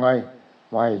ทำยังไง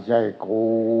ไม่ใช่กู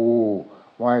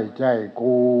ไม่ใช่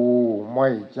กูไม่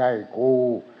ใช่กู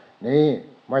นี่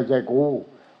ไม่ใช่กู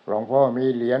หลวงพ่อมี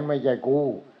เหรียญไม่ใช่กู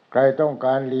ใครต้องก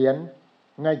ารเหรียญ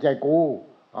ไม่ใช่กู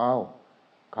เอา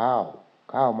ข้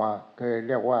าวมาเคยเ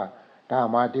รียกว่าถ้า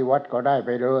มาที่วัดก็ได้ไป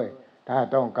เลยถ้า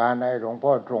ต้องการให้หลวงพ่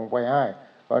อส่งไปให้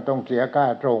ก็ต้องเสียค่า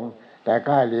ส่งแต่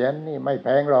ค่าเหรียญนี่ไม่แพ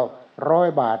งหรอก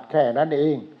100 บาทแค่นั้นเอ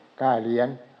งค่าเหรียญ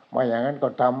ไม่อย่างนั้นก็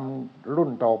ทำรุ่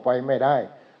นต่อไปไม่ได้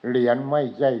เหรียญไม่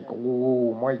ใช่กู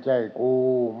ไม่ใช่กู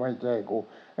ไม่ใช่กู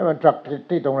ให้มันศักดิ์สิทธิ์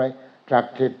ที่ตรงไหนศัก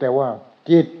ดิ์สิทธิ์แต่ว่า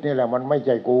จิตนี่แหละมันไม่ใ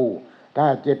ช่กูถ้า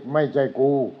จิตไม่ใช่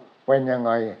กูเป็นยังไ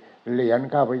งเหรียญ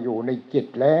เข้าไปอยู่ในจิต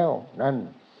แล้วนั่น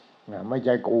ไม่ใ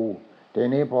ช่กูที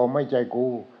นี้พอไม่ใช่กู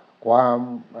ความ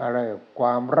อะไรคว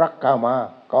ามรักเข้ามา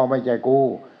ก็ไม่ใช่กู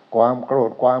ความโกร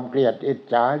ธความเกลียดอิจ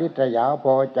ฉาริษยาพ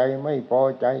อใจไม่พอ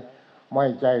ใจไม่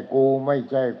ใช่กูไม่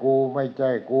ใช่กูไม่ใ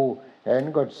ช่กูเห็น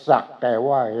ก็สักแต่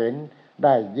ว่าเห็นไ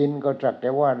ด้ยินก็สักแต่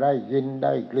ว่าได้ยินไ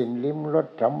ด้กลิ่นลิ้มรส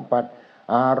สัมผัส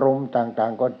อารมณ์ต่า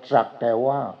งๆก็สักแต่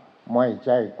ว่าไม่ใ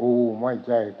ช่กูไม่ใ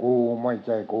ช่กูไม่ใ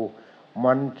ช่กู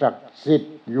มันศักดิ์สิท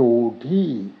ธิ์อยู่ที่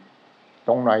ต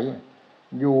รงไหน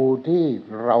อยู่ที่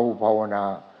เราภาวนา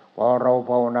พอเรา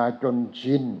ภาวนาจน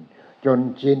ชิน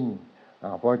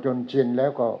พอจนชินแล้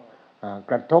วก็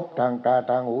กระทบทางตา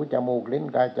ทางหูจมูกลิ้น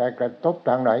กายใจกระทบท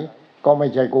างไหนก็ไม่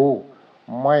ใช่กู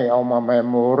ไม่เอามาเมม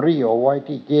โมรี่เอาไว้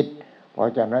ที่จิตเพรา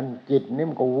ะฉะนั้นจิตนี่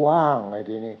มันก็ว่างไอ้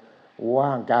ทีนี้ว่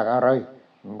างจากอะไร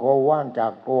มันก็ว่างจา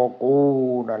กตัวกู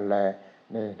นั่นแหละ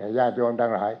นี่แต่ญาติโยมทั้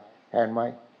งหลายเห็นไหม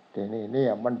ทีนี้เนี่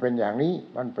ยมันเป็นอย่างนี้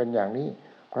มันเป็นอย่างนี้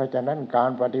เพราะฉะนั้นกา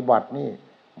รปฏิบัตินี่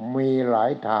มีหลา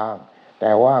ยทางแ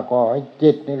ต่ว่าก็ให้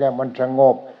จิตนี่แหละมันสง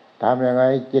บทำยังไง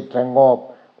จิตสงบ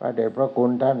พระเดชพระคุ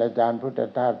ณท่านอาจารย์พุทธ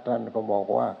ทาสท่านก็บอก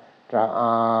ว่าสะอ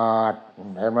าด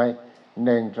เห็นไหม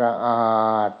1สะอ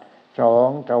าด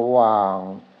2สว่าง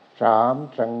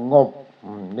3สงบ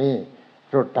นี่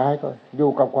สุดท้ายก็อยู่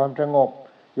กับความสงบ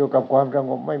อยู่กับความส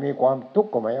งบไม่มีความทุก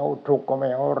ข์ก็ไม่เอาทุกข์ก็ไม่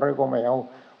เอาอะไรก็ไม่เอา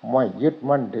ไม่ยึด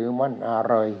มั่นถือมั่นอะ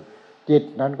ไรจิต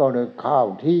นั้นก็เลยข้าว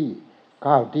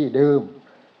ที่เดิม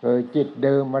จิตเ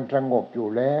ดิมมันสงบอยู่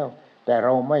แล้วแต่เร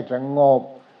าไม่สงบ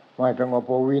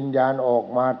พอวิญญาณออก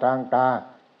มาทางตา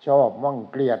ชอบมั่ง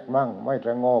เกลียดมั่งไม่ส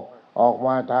งบออกม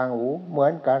าทางหูเหมือ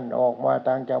นกันออกมาท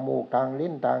างจมูกทางลิ้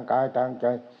นทางกายทางใจ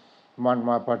มันม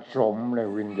าผสมเลย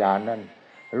วิญญาณนั้น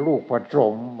ลูกผส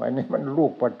มอันนี้มันลู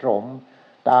กผสม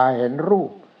ตาเห็นรู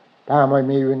ปถ้าไม่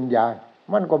มีวิญญาณ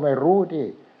มันก็ไม่รู้ที่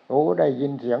โอ้ได้ยิ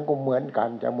นเสียงก็เหมือนกัน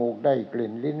จมูกได้กลิ่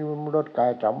นลิ้นรสกา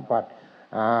ยสัมผัส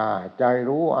ใจ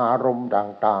รู้อารมณ์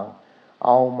ต่างๆเอ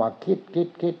ามาคิด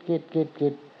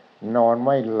นอนไ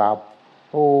ม่หลับ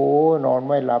โอ้นอน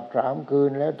ไม่หลับ3 คืน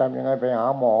แล้วทำยังไงไปหา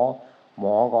หม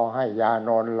อก็ให้ยา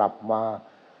นอนหลับมา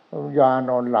ยา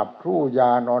นอนหลับสู้ยา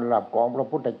นอนหลับของพระ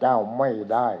พุทธเจ้าไม่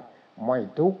ได้ไม่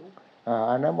ทุกข์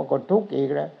อันนั้นมันก็ทุกข์อีก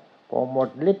แล้วพอหมด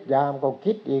ฤทธิ์ยามก็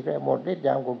คิดอีกแล้วหมดฤทธิ์ย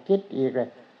ามก็คิดอีกแล้ว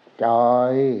ใจ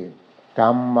ธร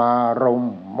รมารม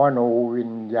ณ์มโนวิ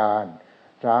ญญาณ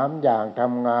3อย่างท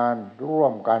ำงานร่ว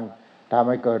มกันทำใ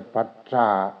ห้เกิดปัจจา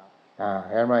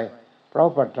เห็นไหมเพราะ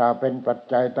ปัจจาเป็นปัจ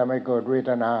จัยทำให้เกิดเว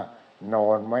ทนานอ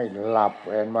นไม่หลับ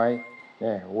เห็นไหมเ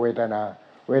นี่ยเว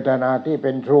ทนาที่เ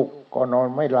ป็นทุกข์ก็นอน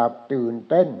ไม่หลับตื่น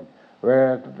เต้นเ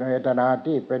วทนา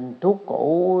ที่เป็นทุกข์ก็โ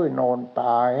อ้ยนอนต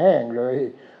าแห้งเลย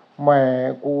แม่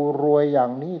กูรวยอย่า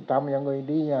งนี้ทำยังไง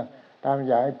ดีทำอ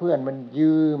ย่างให้เพื่อนมัน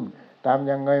ยืมท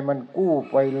ำยังไงมันกู้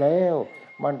ไปแล้ว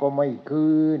มันก็ไม่คื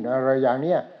นอะไรอย่างเ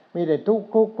นี้ยมีแต่ทุกข์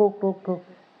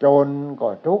จนก็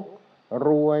ทุกข์ร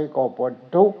วยก็ปวด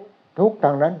ทุกข์ท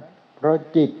างนั้นเพราะ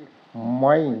จิตไ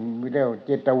ม่เรียก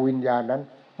จิตวิญญาณนั้น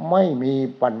ไม่มี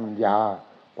ปัญญา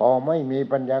พอไม่มี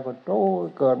ปัญญาก็โต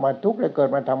เกิดมาทุกข์แล้วเกิด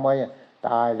มาทำไมต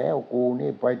ายแล้วกูนี่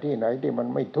ไปที่ไหนที่มัน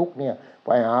ไม่ทุกข์เนี่ยไป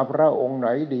หาพระองค์ไหน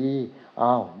ดีอ้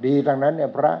าวดีทางนั้นเนี่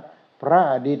ยพระ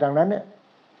ดีทางนั้นเนี่ย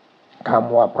ค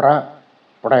ำว่าพระ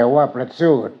แปลว่าประเส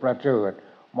ริฐ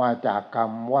มาจากค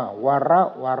ำว่าวร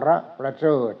ะประเส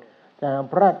ริฐแต่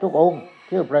พระทุกองค์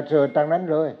ชื่อประเสริฐทางนั้น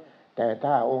เลยแต่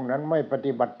ถ้าองค์นั้นไม่ป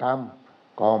ฏิบัติธรรม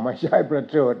ก็ไม่ใช่ประ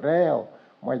เสริฐแล้ว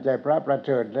ไม่ใช่พระประเ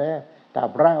สริฐแล้วแต่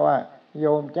พระว่าโย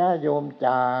มจ้าโยม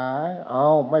จ๋าเอา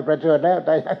ไม่ประเสริฐแล้วแ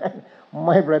ต่อย่างนั้นไ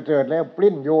ม่ประเสริฐแล้วป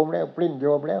ลิ้นโยมแล้ว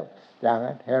อย่าง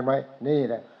นั้นเห็นไหมนี่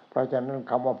แหละเพราะฉะนั้น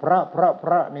คำว่าพร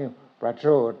ะนี่ประเส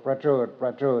ริฐ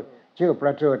ชื่อปร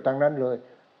ะเสริฐทั้งนั้นเลย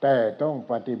แต่ต้อง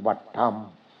ปฏิบัติธรรม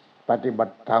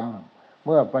เ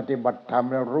มื่อปฏิบัติธรรม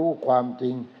แล้วรู้ความจ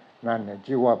ริงนั่น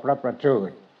ชื่อว่าพระประเสริฐ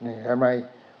นี่เห็นไหม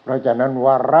เพราะฉะนั้นว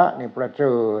าระนี่ประเส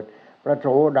ริฐพระโส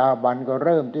ดาบันก็เ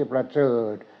ริ่มที่ประเสริ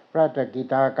ฐพระสกิ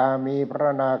ทาคามีพระ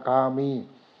อนาคามี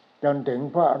จนถึง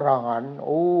พระอรหันต์โ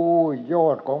อ้ยอ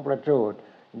ดของประเสริฐ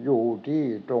อยู่ที่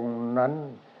ตรงนั้น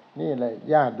นี่แหละ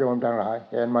ญาติโยมทั้งหลาย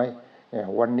เห็นไหม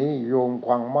วันนี้โยม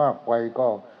ฟังมากไปก็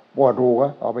ปวดหัว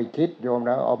เอาไปคิดโยม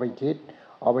นะเอาไปคิด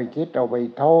เอาไป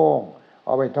ท่อ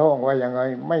งว่ายังไง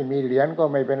ไม่มีเหรียญก็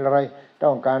ไม่เป็นไรต้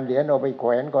องการเหรียญเอาไปแข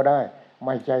วนก็ได้ไ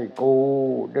ม่ใช่กู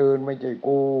เดินไม่ใช่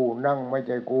กูนั่งไม่ใ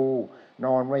ช่กูน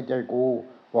อนไม่ใช่กู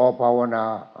พอภาวนา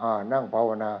นั่งภาว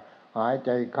นาหายใจ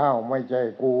เข้าไม่ใช่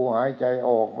กูหายใจอ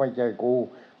อกไม่ใช่กู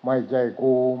ไม่ใช่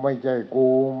กู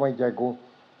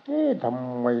ท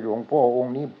ำไมหลวงพ่ออง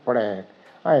ค์นี้แปลก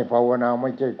ให้ภาวนาไ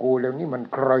ม่ใช่กูแล้วนี่มัน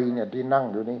ใครเนี่ยที่นั่ง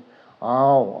อยู่นี่เอ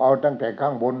าตั้งแต่ข้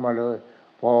างบนมาเลย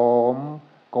ผม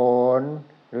ขน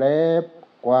เล็บ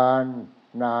กวาน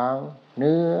หนังเ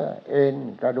นื้อเอ็น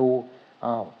กระดูก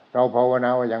เราภาวนา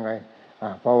ว่ายังไง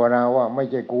ภาวนาว่าไม่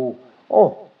ใช่กูโอ้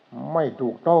ไม่ถู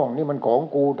กต้องนี่มันของ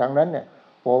กูทางนั้นเนี่ย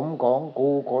ผมของกู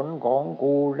ขนของ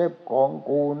กูเล็บของ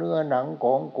กูเนื้อหนังข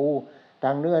องกู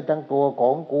ทั้งเนื้อทั้งตัวข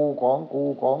องกู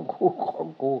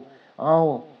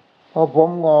พอผม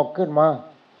งอกขึ้นมา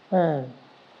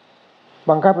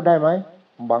บังคับได้ไหม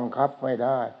บังคับไม่ไ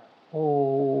ด้โอ้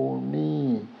นี่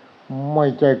ไม่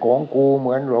ใช่ของกูเห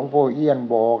มือนหลวงพ่อเอี้ยน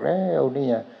บอกแล้วเนี่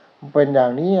ยเป็นอย่า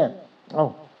งนี้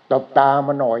ตบตาม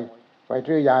าหน่อยไป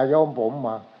ซื้อยาย้อมผมม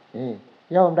านี่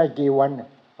ย้อมได้กี่วัน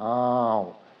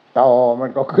ต่อมัน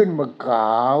ก็ขึ้นมาข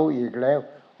าวอีกแล้ว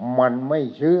มันไม่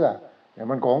เชื่อแต่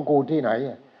มันของกูที่ไหน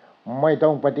ไม่ต้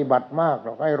องปฏิบัติมากหร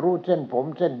อกให้รู้เส้นผม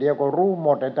เส้นเดียวก็รู้หม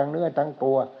ดในทั้งเนื้อทั้ง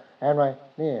ตัวเห็นไหม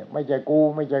นี่ไม่ใช่กู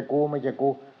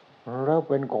แล้ว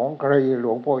เป็นของใครหล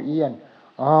วงพ่อเอี้ยน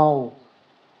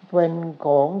เป็นข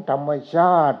องธรรมช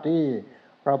าติที่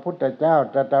พระพุทธเจ้า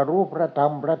ตรัสรู้พระธรร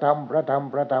ม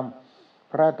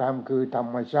คือธร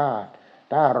รมชาติ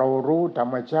ถ้าเรารู้ธร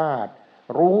รมชาติ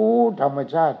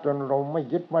จนเราไม่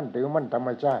ยึดมั่นถือมั่นธรรม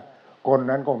ชาติคน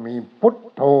นั้นก็มีพุท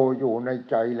โธอยู่ใน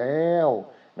ใจแล้ว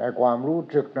ในความรู้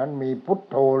สึกนั้นมีพุท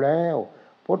โธแล้ว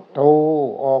พุทโธ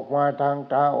ออกมาทาง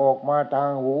ตาออกมาทา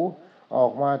งหูออ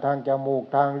กมาทางจมูก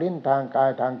ทางลิ้นทางกา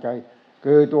ยทางใจ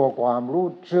คือตัวความรู้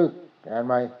สึกเห็นไ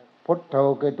หมพุทโธ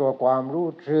คือตัวความรู้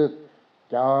สึก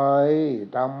ใจ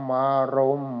ธรรมาร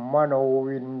มณ์มโน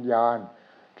วิญญาณ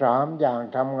3อย่าง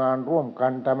ทำงานร่วมกั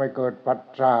นทำให้เกิดปัจ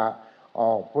จา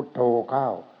พุทโธเข้า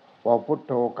พอพุท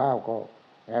โธเข้าก็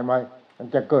เห็นไหมมัน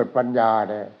จะเกิดปัญญา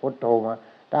เลยพุทโธมา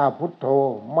ถ้าพุทโธ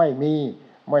ไ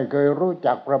ม่เคยรู้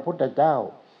จักพระพุทธเจ้า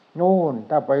นู่น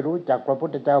ถ้าไปรู้จักพระพุท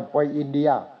ธเจ้าไปอินเดีย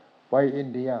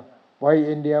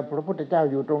พระพุทธเจ้า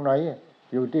อยู่ตรงไหน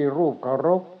อยู่ที่รูปเคาร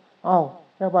พ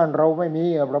แล้วบ้านเราไม่มี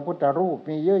พระพุทธรูป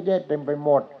มีเยอะแยะเต็มไปหม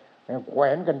ดแขว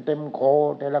นกันเต็มคอ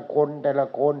แต่ละคน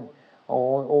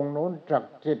องค์นู้นศัก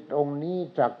ดิ์สิทธิ์องค์นี้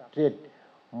ศักดิ์สิทธิ์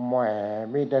แหม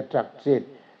มีแต่ศักดิ์สิทธิ์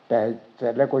แต่เสร็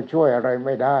จแล้วก็ช่วยอะไรไ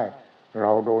ม่ได้เร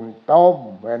าโดนต้ม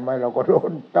เห็นไหมเราก็โด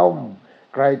นต้ม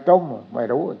ใครต้มไม่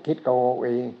รู้คิดเอาเอ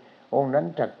งองค์นั้น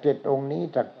ศักดิ์สิทธิ์องค์นี้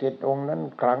ศักดิ์สิทธิ์องค์นั้น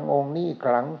ขลังองค์นี้ข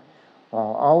ลัง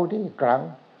เอาที่ขลัง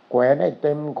แขวนให้เ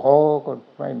ต็มคอก็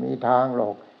ไม่มีทางหร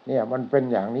อกเนี่ยมันเป็น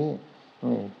อย่างนี้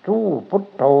นี่สู้พุท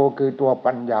โธคือตัว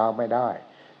ปัญญาไม่ได้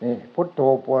นี่พุทโธ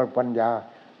ตัวปัญญา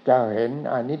จะเห็น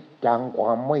อนิจจังคว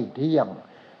ามไม่เที่ยง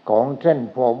ของเส้น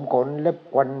ผมขนเล็บ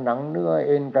ขนหนังเนื้อเ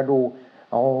อ็นกระดูก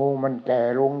มันแก่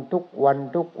ลงทุกวัน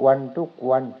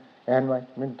เห็นไหม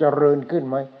มันเจริญขึ้น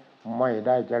ไหมไม่ไ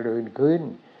ด้เจริญขึ้น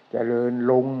เจริญ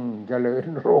ลง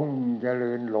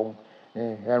นี่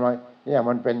เห็นไหมเนี่ย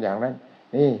มันเป็นอย่างนั้น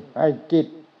นี่ให้จิต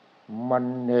มัน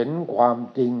เห็นความ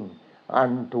จริง อั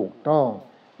นถูกต้อง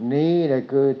นี้เลย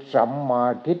คือสัมมา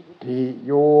ทิฏฐิ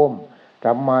โยม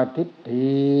สัมมาทิฏ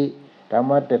ฐิสัม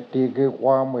มาทิฏฐิคือค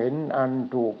วามเห็นอัน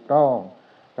ถูกต้อง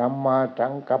สัมมาสั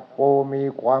งกัปโปมี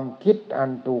ความคิดอั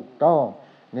นถูกต้อง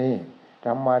นี่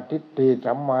สัมมาทิฏฐิ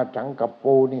สัมมาสังกัปโป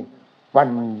นี่ปั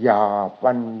ญญา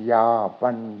ปัญญาปั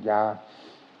ญญา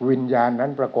วิญญาณนั้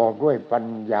นประกอบด้วยปัญ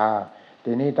ญา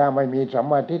ทีนี้ถ้าไม่มีสัม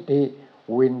มาทิฏฐิ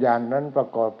วิญญาณนั้นประ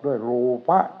กอบด้วยรูป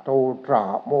ะโทสะ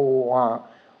โมหะ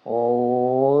โอ้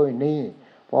ยนี่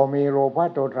พอมีโลภะ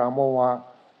โทสะโมหะ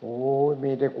โอ้ย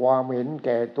มีแต่ความเห็นแ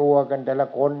ก่ตัวกันแต่ละ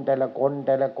คนแต่ละคนแ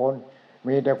ต่ละคน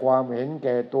มีแต่ความเห็นแ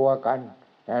ก่ตัวกัน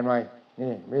เห็นไหม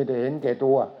นี่มีแต่เห็นแก่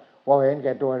ตัวพอเห็นแ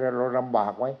ก่ตัวเราลำบา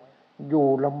กไหมอยู่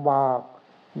ลำบาก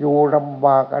อยู่ลำบ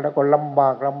ากแล้วก็ลำบา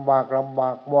กลำบากลำบา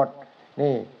กหมด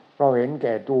นี่เราเห็นแ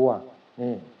ก่ตัว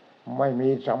นี่ไม่มี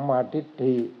สัมมาทิฏ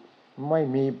ฐิไม่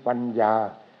มีปัญญา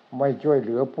ไม่ช่วยเห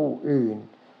ลือผู้อื่น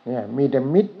เนี่ยมีแต่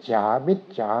มิจฉามิจ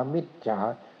ฉามิจฉา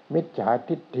มิจฉา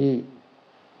ทิฏฐิ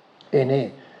นี่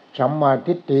สัมมา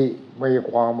ทิฏฐิมี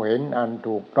ความเห็นอัน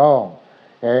ถูกต้อง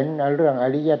เห็นเรื่องอ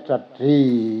ริยสัจสี่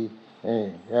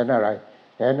เห็นอะไร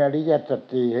เห็นอริยสัจ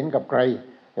สี่เห็นกับใคร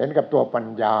เห็นกับตัวปัญ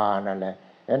ญานั่นแหละ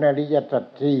เห็นอริยสัจ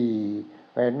สี่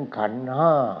เห็นขันธ์ห้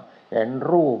าเห็น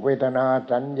รูปเวทนา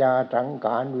สัญญาสังข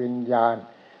ารวิญญาณ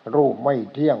รูปไม่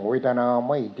เที่ยงเวทนา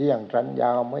ไม่เที่ยงสัญญ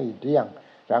าไม่เที่ยง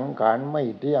สังขารไม่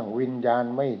เที่ยงวิญญาณ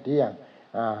ไม่เที่ยง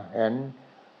เห็น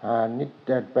นิจ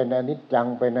จะเป็นอนิจจัง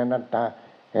เป็นอนัตตา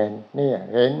เห็นเนี่ย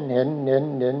เห็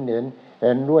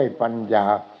นด้วยปัญญา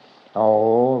เอา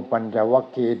ปัญจวัค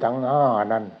คีย์ทั้งห้า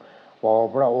นั้นพอ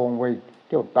พระองค์ไปเ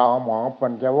ที่ยวตามหาปั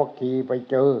ญจวัคคีย์ไป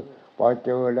เจอพอเ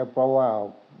จอแล้วเพราะว่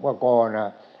าก่อน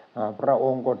พระอ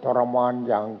งค์ก็ทรมาน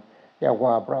อย่างเรียก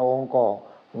ว่าพระองค์ก็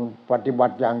ปฏิบั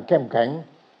ติอย่างเข้มแข็ง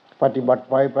ปฏิบัติ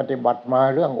ไปปฏิบัติมา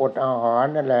เรื่องอดอาหาร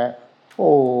นั่นแหละโ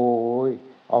อ้ย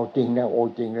เอาจริงแล้วโอ้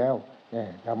จริงแล้วเนี่ย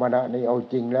ธรรมดานี่เอา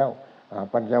จริงแล้ว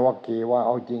ปัญจวัคคีย์ว่าเ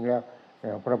อาจริงแล้ว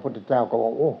พระพุทธเจ้าก็บอ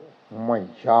กโอ้ไม่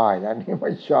ใช่อันนี้ไ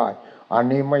ม่ใช่อัน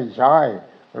นี้ไม่ใช่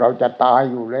เราจะตาย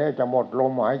อยู่แล้วจะหมดล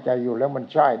มหายใจอยู่แล้วมัน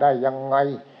ใช่ได้ยังไง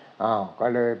ก็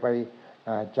เลยไป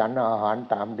ฉันอาหาร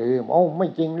ตามเดิมโอ้ไม่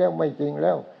จริงแล้วไม่จริงแ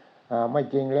ล้วไม่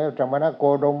จริงแล้วสมณโค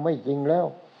ดมไม่จริงแล้ว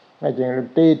ไม่จริง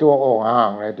ตีตัวออกห่า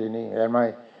งเลยทีนี้เห็นไหม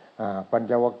ปัญ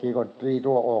จวัคคีย์ก็ตี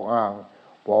ตัวออกห่าง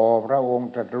พอพระองค์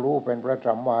ตรัสรู้เป็นพระ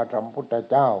สัมมาสัมพุทธ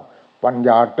เจ้าปัญญ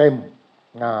าเต็ม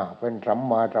เป็นสัม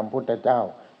มาสัมพุทธเจ้า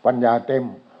ปัญญาเต็ม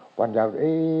ปัญญา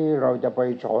เราจะไป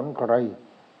สอนใคร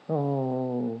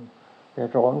จะ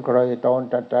สอนใครตอน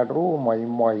ตรัสรู้ใ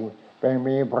หม่ๆไป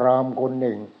มีพราหมณ์คนห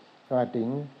นึ่งมาถึง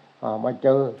มาเจ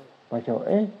อ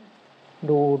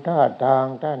ดูท่าทาง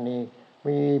ท่านนี้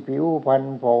มีผิวพรรณ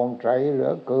ผ่องใสเหลื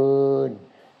อเกิน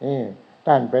นี่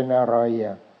ท่านเป็นอะไร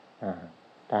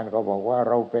ท่านก็บอกว่า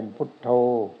เราเป็นพุทโธ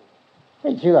ไ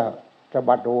ม่เชื่อสะ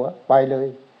บัดหัวไปเลย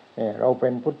เราเป็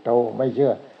นพุทโธไม่เชื่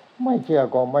อ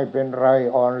ก็ไม่เป็นไร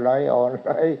อ่อนไหล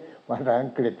ภาษาอั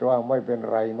งกฤษว่าไม่เป็น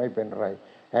ไรไม่เป็นไร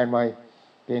เห็นไหม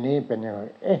ทีนี้เป็นยังไง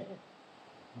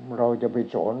เราจะไป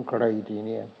สอนใครที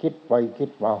นี้คิดไปคิ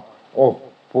ดมาโอ้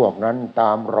พวกนั้นต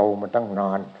ามเรามาตั้งน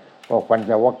านพวกปัญ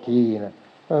จวัคคีย์นะ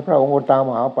พระองค์ตาม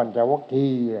หาปัญจวัคคี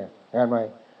ย์เห็นไหม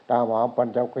ตามหาปัญ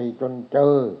จวัคคีย์จนเจ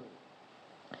อ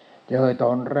ต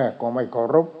อนแรกก็ไม่เคา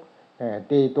รพ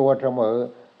ตีตัวเสมอ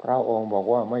พระองค์บอก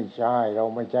ว่าไม่ใช่เรา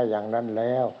ไม่ใช่อย่างนั้นแ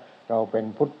ล้วเราเป็น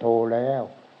พุทโธแล้ว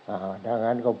ดัง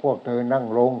นั้นก็พวกเธอนั่ง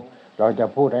ลงเราจะ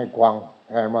พูดให้กวาง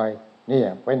เห็นไหมนี่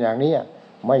เป็นอย่างนี้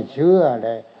ไม่เชื่อเล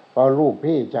ยพอลูก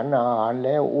พี่ฉันอาหารแ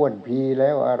ล้วอ้วนพีแล้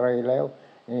วอะไรแล้ว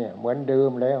นี่เหมือนเดิ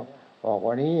มแล้วบอก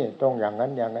ว่านี้ต้องอย่างนั้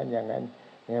น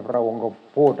นี่พระองค์ก็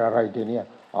พูดอะไรทีนี้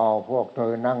เอาพวกเธ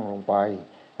อนั่งลงไป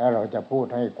แล้วเราจะพูด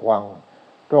ให้กวาง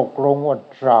ตกลงว่า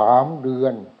3 เดือ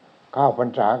นเข้าพรร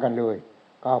ษากันเลย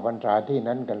เข้าพรรษาที่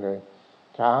นั้นกันเลย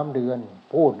3 เดือน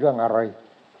พูดเรื่องอะไร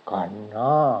ขันธ์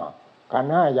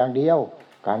ห้าอย่างเดียว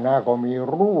ขันธ์ห้าก็มี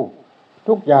รูป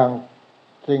ทุกอย่าง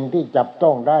สิ่งที่จับต้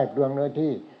องได้เรื่องเนื้อ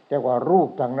ที่เรียกว่ารูป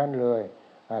ทางนั้นเลย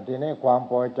ทีนี้ความ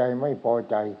พอใจไม่พอ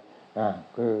ใจ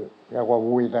คือเรียกว่าเ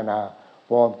วทนา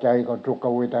พอใจก็ทุกข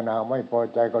เวทนาไม่พอ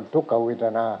ใจก็ทุกขเวท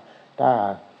นาถ้า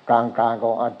กลางก็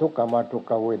อทุกขมทุก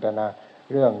ขเวทนา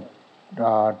เรื่อ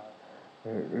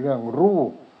งรูป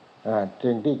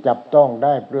สิ่งที่จับต้องไ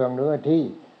ด้เปลืองเนื้อที่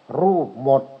รูปห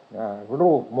มด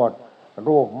รู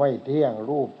ปไม่เที่ยง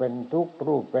รูปเป็นทุกข์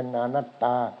รูปเป็นอนัตต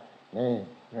านี่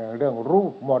เรื่องรู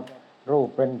ปหมดรูป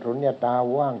เป็นสุญญตา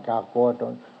ว่างจากตัวต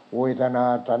นเวทนา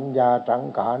สัญญาสัง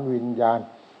ขารวิญญาณ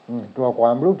ตัวคว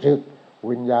ามรู้สึก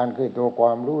วิญญาณคือตัวคว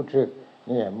ามรู้สึก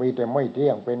นี่มีแต่ไม่เที่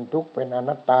ยงเป็นทุกข์เป็นอ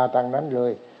นัตตาทั้งนั้นเล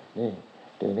ยนี่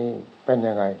ทีนี้เป็น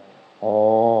ยังไง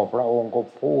พระองค์ก็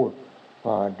พูด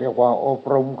เรียกว่าอบ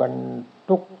รมกัน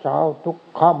ทุกเช้าทุก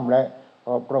ค่ำและ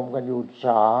อบรมกันอยู่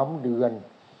3 เดือน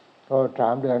ก็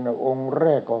3 เดือนองค์แร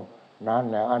กก็นั่น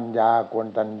แหละอัญญาโกณ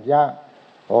ฑัญญะ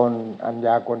อัญญ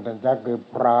าโกณฑัญญะคือ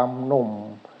พราหมณ์หนุ่ม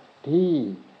ที่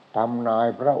ทำนาย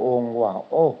พระองค์ว่า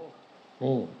โอ้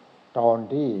นี่ตอน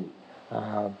ที่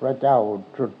พระเจ้า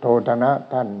สุโธทนะ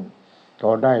ท่าน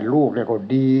ก็ได้ลูกแล้วก็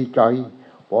ดีใจ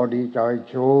พอดีใจ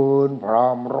เชิญพรา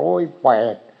หมณ์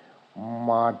108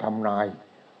มาทำนาย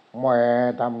แม่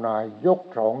ทำนายยก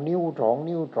2 นิ้ว107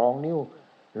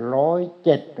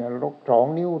ลก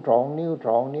2 นิ้ว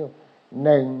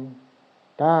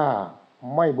1ถ้า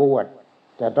ไม่บวช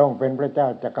จะต้องเป็นพระเจ้า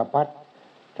จักรพรรดิ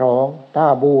2ถ้า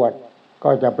บวชก็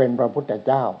จะเป็นพระพุทธ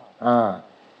เจ้า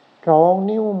2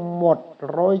 นิ้วหมด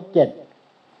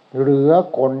107เหลือ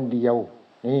คนเดียว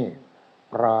นี่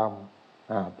พราหม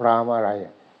ณ์อะไร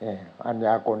อัญญ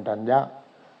าโกณฑัญญะ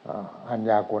อัญ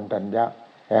ญาโกณฑัญญะ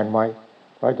เห็นไหม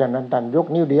เพราะฉะนั้นท่านยก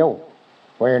นิ้วเดียว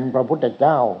เป็นพระพุทธเ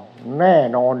จ้าแน่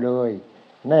นอนเลย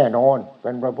แน่นอนเป็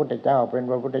นพระพุทธเจ้า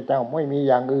ไม่มี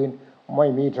อย่างอื่นไม่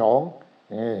มี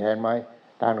2นี่เห็นไหม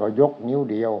ท่านก็ยกนิ้ว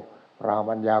เดียวพราหมณ์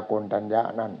อัญญาโกณฑัญญะ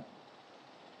นั่น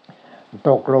ต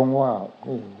กลงว่า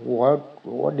นี่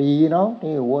หัวดีเนาะ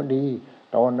นี่หัวดี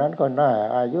ตอนนั้นก็น่า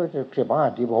อายุ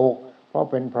15-16เพราะ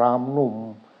เป็นพราหมณ์หนุ่ม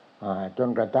จน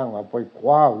กระทั่งไปค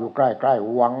ว้าอยู่ใกล้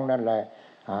ๆวังนั่นแหละ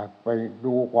ไป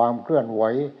ดูความเคลื่อนไหว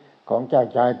ของเจ้า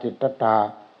ชายสิทธัตถะ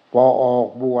พอออก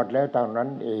บวชแล้วตอนนั้น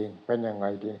เองเป็นยังไง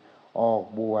ทีออก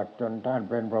บวชจนท่าน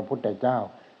เป็นพระพุทธเจ้า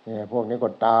เนี่ยพวกนี้ก็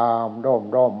ตามด้อ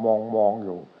มมองอ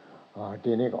ยู่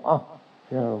ทีนี้ก็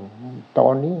ตอ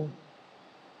นนี้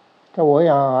เสวย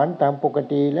อาหารตามปก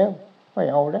ติแล้วไม่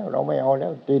เอาแล้วเราไม่เอาแล้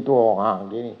วตีตัวห่าง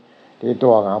ทีนี้ตีตั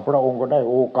วห่างพระองค์ก็ได้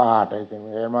โอกาสเห็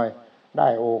นไหมได้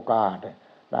โอกาส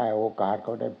เข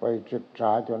าได้ไปศึกษ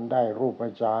าจนได้รูป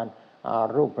ฌานอา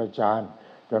รูปฌาน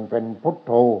จนเป็นพุทโ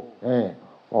ธ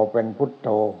พอเป็นพุทโธ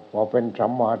พอเป็นสั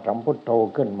มมาสัมพุทโธ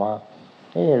ขึ้นมา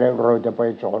แล้วเราจะไป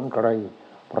สอนใคร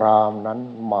พราหมณ์นั้น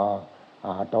มา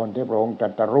ตอนที่พระองค์ตรั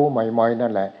สรู้ใหม่ๆนั่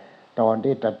นแหละตอน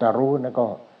ที่ตรัสรู้นั่นก็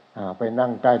ไปนั่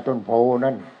งใต้ต้นโพ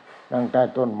นั่นนั่งใต้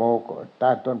ต้นโ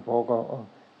พก็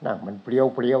นั่งมันเปลี่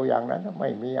ยวอย่างนั้นไม่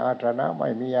มีอาสนะไม่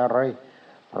มีอะไร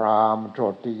พราหมณ์โส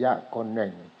ติยะคนหนึ่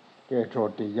งโส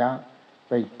ติยะไ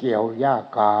ปเกี่ยวหญ้า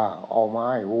กาเอามา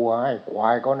ให้วัวให้ควา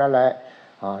ยก็นั่นแหละ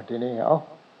ทีนี้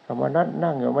ธรรมนัส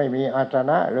นั่งอยู่ไม่มีอาส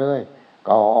นะเลย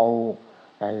ก็เอา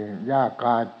หญ้าก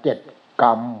า7 ก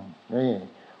ำนี่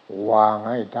วาง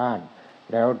ให้ท่าน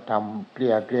แล้วทำเก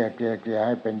ลี่ยใ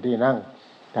ห้เป็นที่นั่ง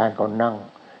ท่านก็นั่ง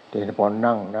ทีนี้พอ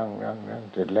นั่ง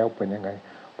เสร็จแล้วเป็นยังไง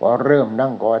พอเริ่มนั่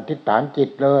งก็อธิษฐานจิต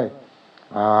เลย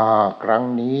ครั้ง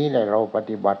นี้เนี่ยเราป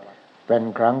ฏิบัติเป็น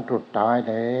ครั้งสุดท้าย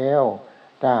แล้ว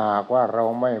ถ้าหากว่าเรา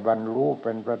ไม่บรรลุเ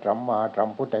ป็นพระสัมมาสัม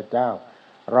พุทธเจ้า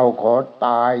เราขอต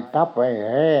ายทับไว้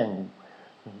แห้ง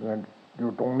อ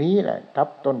ยู่ตรงนี้แหละทับ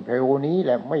ต้นเพลนี้แห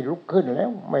ละไม่ลุกขึ้นแล้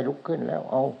ว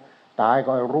เอาตาย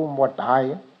ก็รู้ว่าตาย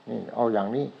นี่เอาอย่าง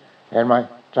นี้เห็นไหม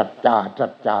สัจจ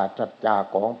า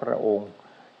ของพระองค์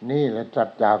นี่แหละสัจ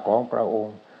จาของพระอง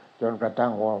ค์จนกระทั่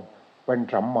งว่าเป็น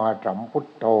สัมมาสัมพุท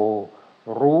โธ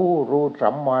รู้สั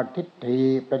มมาทิฏฐิ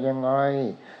เป็นยังไง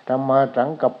สัมมาสัง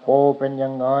กัปโปเป็นยั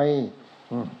งไง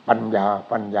ปัญญ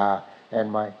าเห็น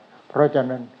ไหมเพราะฉะ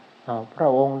นั้นพระ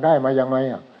องค์ได้มายังไง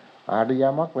อริย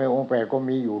มรรคองค์8ก็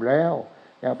มีอยู่แล้ว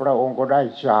แล้วพระองค์ก็ได้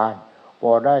ฌานพ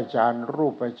อได้ฌานรู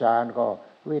ปฌานก็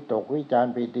วิตกวิจาร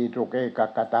ปิติสุขเอก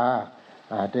คตา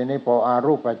ทีนี้พออา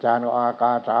รูปฌานก็อาก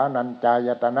าสานัญจาย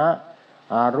ตนะ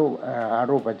อา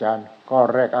รูปฌานก็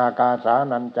แรกอากาสา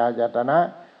นัญจายตนะ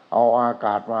เอาอาก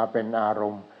าศมาเป็นอาร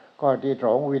มณ์ข้อที่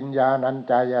2วิญญาณัญ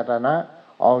จายตนะ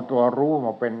เอาตัวรู้ม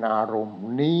าเป็นอารมณ์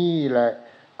นี่แหละ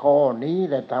ข้อนี้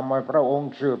แหละทำให้พระอง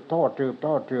ค์สืบทอด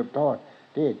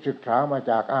ที่ศึกษามา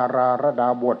จากอาราธดา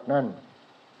บทนั่น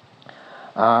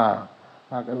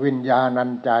วิญญาณั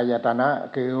ญจายตนะ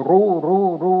คือรู้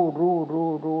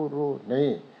นี่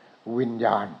วิญญ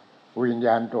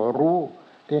าณตัวรู้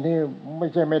ทีนี้ไม่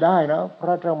ใช่ไม่ได้นะพร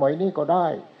ะสมัยนี้ก็ไ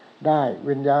ด้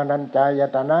วิญญาณัญจาย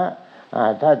ตนะ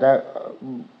ถ้าจะ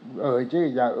ชื่อ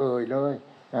อย่าเลย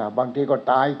บางทีก็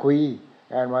ตายคุย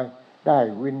เห็นไหมได้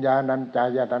วิญญาณัญจา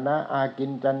ยตนะอากิ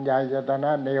นจัญญายตนะ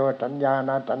เนวสัญญาณ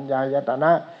สัญญายตน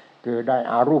ะคือได้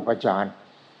อารูปฌาน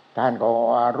ท่านก็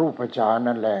อารูปฌาน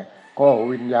นั่นแหละก็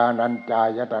วิญญาณัญจา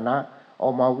ยตนะเอ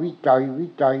ามาวิจัย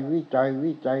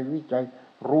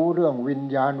รู้เรื่องวิญ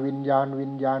ญาณเ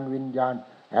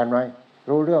ห็นไหม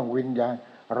รู้เรื่องวิญญาณ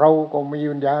เราก็มี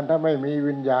วิญญาณถ้าไม่มี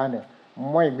วิญญาณเนี่ย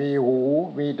ไม่มีหู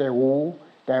มีแต่หู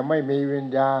แต่ไม่มีวิญ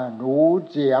ญาณหู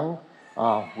เสียง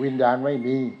วิญญาณไม่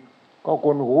มีก็ค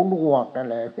นหูหนวกนั่น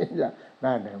แหละ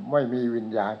นั่นไม่มีวิญ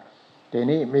ญาณที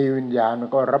นี้มีวิญญาณมัน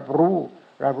ก็รับรู้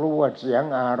ว่าเสียง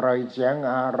อะไรเสียง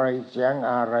อะไรเสียง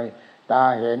อะไรตา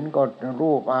เห็นก็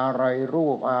รูปอะไรรู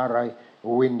ปอะไร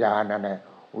วิญญาณนั่นแหละ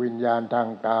วิญญาณทาง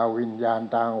ตาวิญญาณ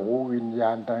ทางหูวิญญา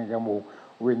ณทางจมูก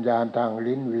วิญญาณทาง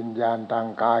ลิ้นวิญญาณทาง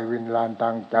กายวิญญาณทา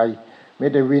งใจไม่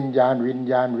ได้วิญญาณ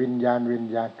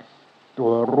ตั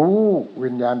วรู้วิ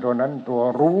ญญาณตัวนั้นตัว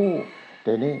รู้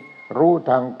ทีนี้รู้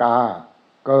ทางตา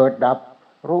เกิดดับ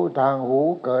รู้ทางหู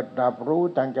เกิดดับรู้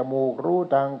ทางจมูกรู้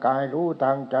ทางกายรู้ท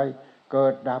างใจเกิ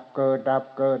ดดับ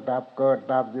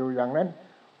อยู่อย่างนั้น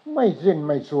ไม่สิ้นไ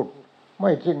ม่สุด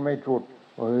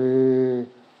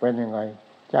เป็นยังไง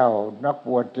เจ้านักบ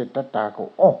วชจิตตตาก็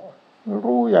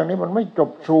รู้อย่างนี้มันไม่จ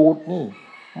บสูตรนี่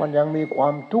มันยังมีควา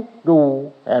มทุกข์อยู่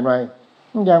เห็นไหม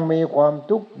ยังมีความ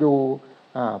ทุกข์อยู่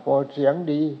พอเสียง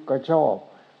ดีก็ชอบ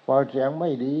พอเสียงไ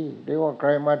ม่ดีหรือว่าใคร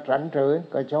มาสรรเสริญ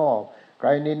ก็ชอบใคร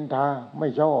นินทาไม่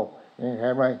ชอบนี่เห็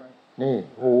นไหมนี่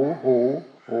หู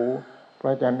เพร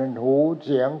าะฉะนั้นหูเ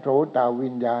สียงโสตวิ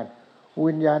ญญาณ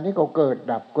นี่ก็เกิด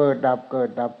ดับ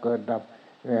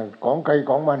ของใคร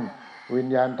ของมันวิญ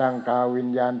ญาณทางตาวิญ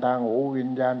ญาณทางหูวิ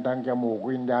ญญาณทางจมูก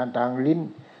วิญญาณทางลิ้น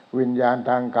วิญญาณ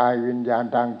ทางกายวิญญาณ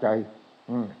ทางใจ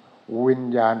วิญ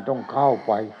ญาณต้องเข้าไ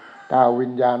ปถ้าวิ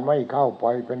ญญาณไม่เข้าไป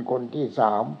เป็นคนที่ส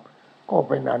ามก็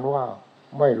เป็นอันว่า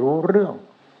ไม่รู้เรื่อง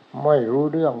เห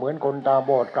มือนคนตา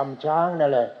บอดกำช้างนั่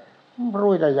นแหละ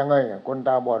รู้ได้ยังไงคนต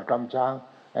าบอดกำช้าง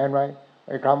เห็นไหมไ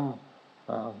อ้ค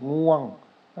ำง่วง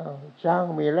ช้าง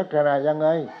มีลักษณะยังไง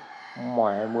เ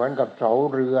หมือนกับเสา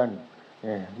เรือน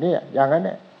เนี่ยอย่างนั้นเ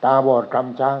นี่ยตาบอดก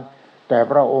ำช้างแต่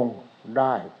พระองค์ไ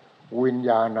ด้วิญ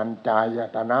ญาณัญจาย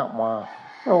ตนะมา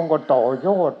พระองค์ก็ต่อย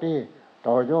อ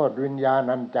ดวิญญา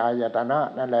ณัญจายตนะ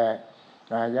นั่นแหละ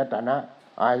อาย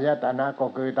ตนะก็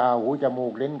คือตาหูจมู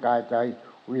กลิ้นกายใจ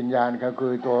วิญญาณก็คื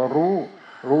อตัว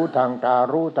รู้ทางตา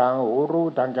รู้ทางหูรู้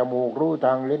ทางจมูกรู้ท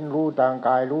างลิ้นรู้ทางก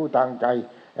ายรู้ทางใจ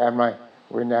เห็นไหม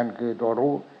วิญญาณคือตัว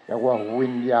รู้เรียกว่าวิ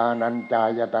ญญาณัญจา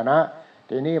ยตนะ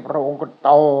ทีนี้พระองค์ก็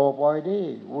ต่อไปที่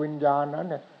วิญญาณนั้น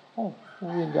เนี่ย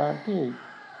วิญญาณที่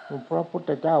พระพุทธ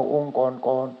เจ้าองค์ก่อ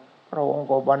นพระองค์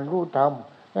ก็บรรลุธรรม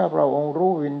แล้วพระองค์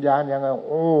รู้วิญญาณยังไง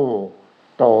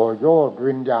ต่อยอด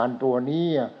วิญญาณตัวนี้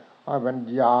ให้มัน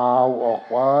ยาวออก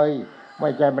ไปไม่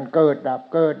ใช่มันเกิดดับ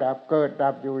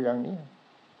อยู่อย่างนี้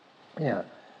เนี่ย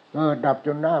เกิดดับจ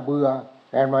นน่าเบื่อ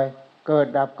เห็นไหมเกิด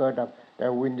ดับแต่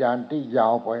วิญญาณที่ยา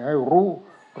วไปให้รู้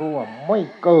ว่าไม่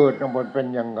เกิดนะมันเป็น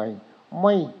ยังไงไ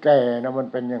ม่แก่นะมัน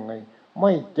เป็นยังไงไ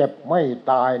ม่เจ็บไม่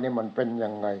ตายนี่มันเป็นยั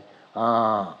งไง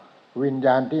วิญญ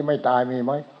าณที่ไม่ตายมีไห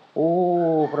ม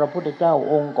พระพุทธเจ้า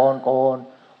องค์ก่อน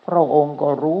พระองค์ก็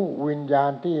รู้วิญญา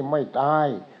ณที่ไม่ตาย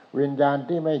วิญญาณ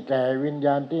ที่ไม่แก่วิญญ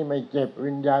าณที่ไม่เจ็บ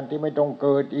วิญญาณที่ไม่ต้องเ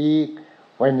กิดอีก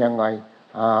เป็นยังไง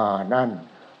นั่น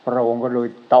พระองค์ก็เลย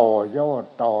ต่อยอ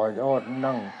ด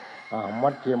นั่งมั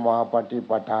ชฌิมาปฏิ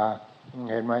ปทา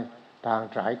เห็นไหมทาง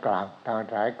สายกล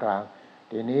าง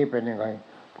ทีนี้เป็นยังไง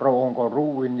พระองค์ก็รู้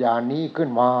วิญญาณนี้ขึ้น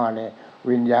มาเลย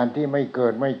วิญญาณที่ไม่เกิ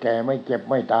ดไม่แก่ไม่เจ็บ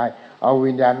ไม่ตายเอา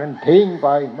วิญญาณนั้นทิ้งไป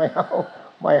ไม่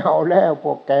เอาแล้วพ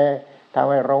วกแกทำ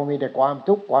ให้เรามีแต่ความ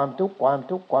ทุกข์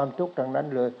ทั้งนั้น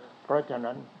เลยเพราะฉะ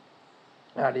นั้น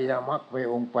อริยมรรคเป็น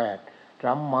องค์8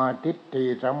สัมมาทิฏฐิ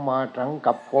สัมมาสัง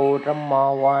กัปโปสัมมา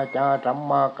วาจาสัม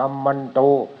มากัมมันโต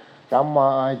สัมมา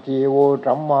อาชีโว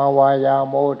สัมมาวายา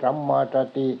โมสัมมาส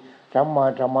ติสัมมา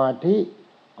สมาธิ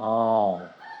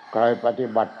ใครปฏิ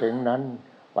บัติถึงนั้น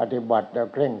ปฏิบัติแล้ว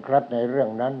เคร่งครัดในเรื่อง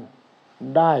นั้น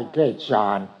ได้แก่ฌา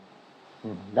น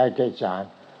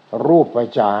รูป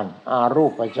ฌานอารู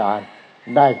ปฌาน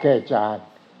ได้แก่ฌาน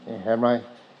เห็นไหม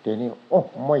ทีนี้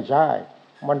ไม่ใช่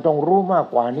มันต้องรู้มาก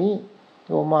กว่านี้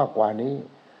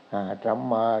สัม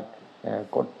มา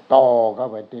ก็ต่อเข้า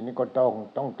ไปทีนี้ก็ต้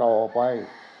องต่อไป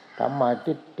สัมมา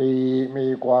ทิฏฐิมี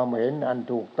ความเห็นอัน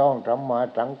ถูกต้องสัมมา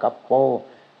สังกัปโป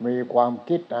มีความ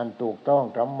คิดอันถูกต้อง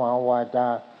สัมมาวาจา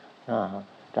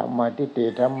สัมมาทิฏฐิ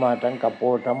สัมมาสังกัปโป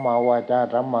สัมมาวาจา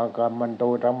สัมมากัมมันโต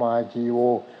สัมมาชีโว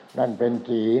นั่นเป็น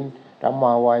ศีลสัมม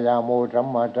าวายาโมสัม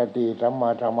มาสติสัมมา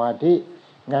สมาธิ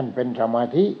นั่นเป็นสมา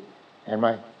ธิเห็นไหม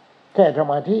แค่ส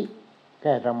มาธิ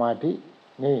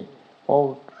นี่พอ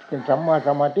เป็นสัมมาส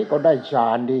มาธิก็ได้ฌา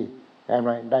นดีเห็นไหม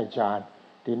ได้ฌาน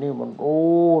ทีนี้มัน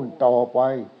ต่อไป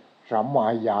สัมมา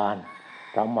ญาณ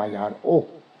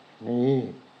นี่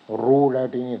รู้แล้ว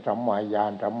ทีนี้สัมมาญา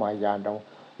ณเรา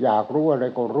อยากรู้อะไร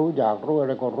ก็รู้อยากรู้อะไ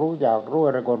รก็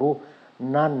รู้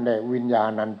นั่นแหละวิญญา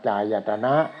ณัญจายตน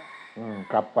ะ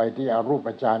กลับไปที่อรูป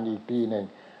ฌานอีกทีหนึ่ง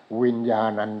วิญญา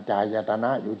ณัญจายตนะ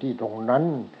อยู่ที่ตรงนั้น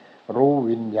รู้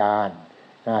วิญญาณ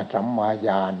สัมมาญ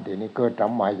าณทีนี้เกิดสั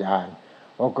มมาญาณ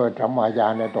พอเกิดสัมมาญา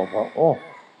ณเนี่ยต่อพ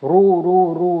อ รู้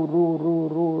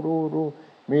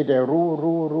มีแต่รู้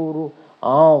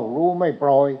อ้าวรู้ไม่ป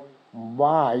ล่อย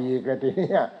บ้าอีกแล้วทีเ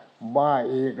นี้ยบ้า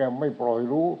อีกแล้วไม่ปล่อย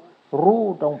รู้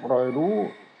ต้องปล่อยรู้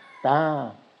ตา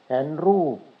เห็นรู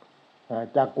ป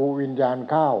จักขุวิญญาณ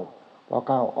เข้าพอเ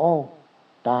ข้าโอ้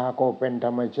ตาก็เป็นธ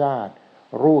รรมชาติ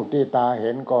รูปที่ตาเ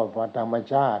ห็นก็เป็นธรรม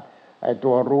ชาติไอ้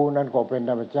ตัวรู้นั้นก็เป็น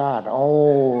ธรรมชาติโอ้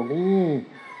นี่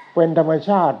เป็นธรรม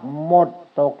ชาติหมด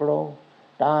ตกลง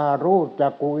ตารูปจั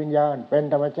กขุวิญญาณเป็น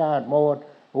ธรรมชาติหมด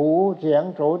หูเสียง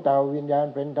โสตวิญญาณ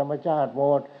เป็นธรรมชาติหม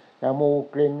ดจมูก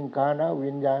กลิ่นคาน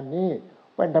วิญญาณนี่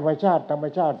เป็นธรรมชาติ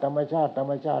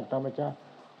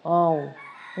อ้าว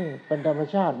นี่เป็นธรรม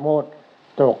ชาติหมด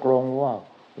ตกลงว่า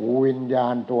วิญญา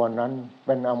ณตัวนั้นเ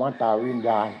ป็นอมตะวิญญ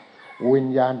าณวิญ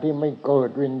ญาณที่ไม่เกิด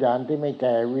วิญญาณที่ไม่แ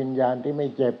ก่วิญญาณที่ไม่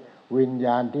เจ็บวิญญ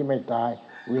าณที่ไม่ตาย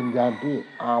วิญญาณที่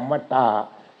อมตะ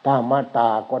ถ้าอมตะ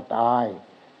ก็ตาย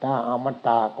ถ้าอมต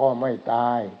ะก็ไม่ต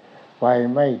ายไป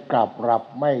ไม่กลับหลับ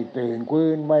ไม่ตื่นฟื้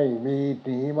นไม่มีห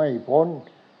นีไม่พ้น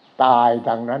ตายท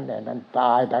างนั้นเนี่ยนั้นต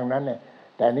ายทางนั้นเนี่ย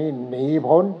แต่นี่หนี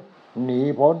พ้น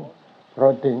เพรา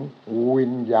ะถึงวิ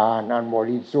ญญาณอันบ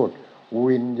ริสุทธิ์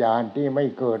วิญญาณที่ไม่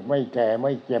เกิดไม่แก่ไ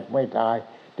ม่เจ็บไม่ตาย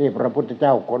ที่พระพุทธเจ้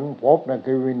าค้นพบนั่น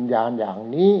คือวิญญาณอย่าง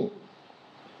นี้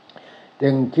จึ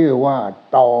งชื่อว่า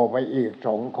ต่อไปอีก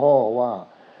2 ข้อว่า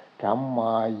สัมม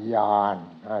าญาณ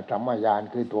สัมมาญาณ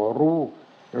คือตัว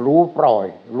รู้ปล่อย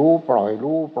รู้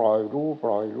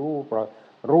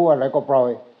อะไรก็ปล่อ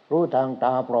ยรู้ทางต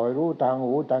าปล่อยรู้ทาง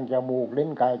หูทางจมูกลิ้น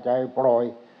กายใจปล่อย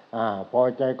พอ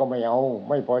ใจก็ไม่เอา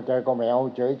ไม่พอใจก็ไม่เอา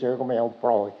เฉยก็ไม่เอาป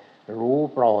ล่อยรู้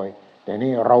ปล่อยแต่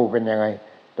นี่เราเป็นยังไง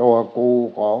ตัวกู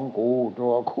ของกูตั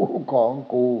วกูของ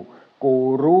กู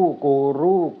รู้กู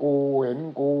เห็น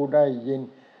กูได้ยิน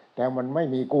แต่มันไม่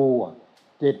มีกู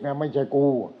จิตนะไม่ใช่กู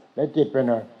และจิตเป็นอ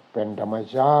ะไรเป็นธรรม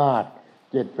ชาติ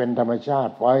จิตเป็นธรรมชา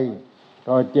ติไปพ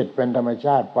อจิตเป็นธรรมช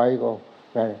าติไปก็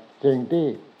แต่สิ่งที่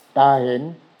ตาเห็น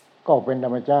ก็เป็นธร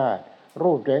รมชาติ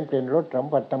รูปเสียงกลิ่นรสสัม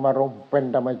ผัสธรรมารมณ์เป็น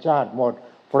ธรรมชาติหมด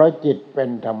เพราะจิตเป็น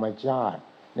ธรรมชาติ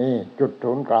นี่จุด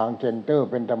ศูนย์กลางเซนเตอร์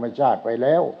เป็นธรรมชาติไปแ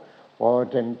ล้วพอ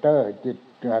เซนเตอร์จิต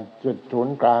จุดศูน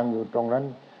ย์กลางอยู่ตรงนั้น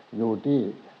อยู่ที่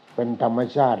เป็นธรรม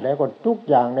ชาติแล้วก็ทุก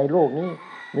อย่างในโลกนี้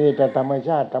มีแต่ธรรมช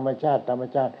าติ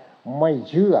ไม่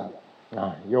เชื่อ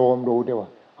โยมดูดิว่า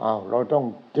เราต้อง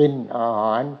กินอาห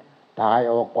ารถ่าย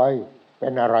ออกไปเป็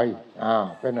นอะไร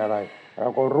เป็นอะไรเรา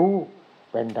ก็รู้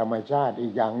เป็นธรรมชาติอี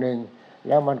กอย่างหนึ่งแ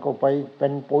ล้วมันก็ไปเป็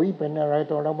นปุ๋ยเป็นอะไร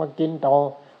ตัวเรามากินต่อ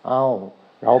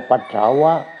เราปัสสาว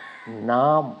ะน้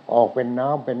ำออกเป็นน้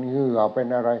ำเป็นเหงื่อเป็น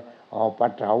อะไรปั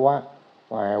สสาวะ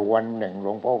วันหนึ่งหล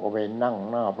วงพ่อก็ไปนั่ง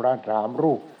หน้าพระ3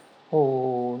 รูปโอ้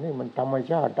นี่มันธรรม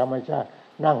ชาติ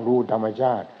นั่งดูธรรมช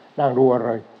าตินั่งดูอะไ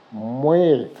รเม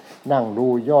ฆนั่งดู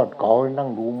ยอดเขานั่ง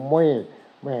ดูเมฆ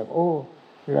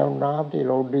แล้วน้ำที่เ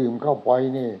ราดื่มเข้าไป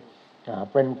นี่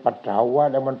เป็นปัสสาวะ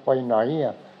แล้วมันไปไหน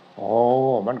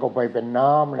มันก็ไปเป็น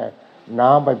น้ำแหละน้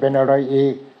ำไปเป็นอะไรอี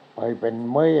กไปเป็น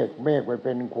เมฆไปเ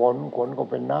ป็นฝนก็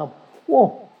เป็นน้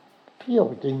ำเที่ยว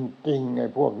จริงๆไอ้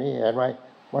พวกนี้เห็นไหม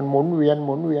มันหมุนเวียนอ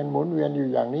ยู่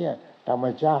อย่างนี้ธรรม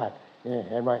ชาตินี่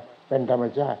เห็นไหมเป็นธรรม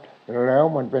ชาติแล้ว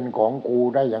มันเป็นของกู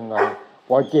ได้ยังไงพ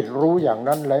อจิตรู้อย่าง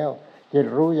นั้นแล้วจิต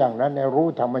รู้อย่างนั้นเนี่ยรู้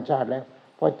ธรรมชาติแล้ว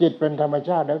พอจิตเป็นธรรมช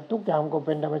าติแล้วทุกอย่างก็เ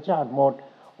ป็นธรรมชาติหมด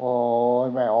โอ้ย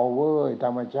ไม่เอาเว้ยธร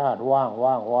รมชาติว่าง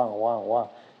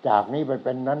จากนี้ไปเ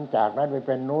ป็นนั้นจากนั้นไปเ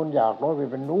ป็นนู้นอยากโน้นไป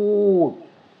เป็นนู้น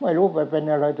ไม่รู้ไปเป็น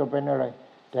อะไรจะเป็นอะไร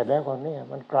แต่แล้วคนนี้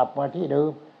มันกลับมาที่เดิ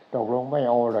มตกลงไม่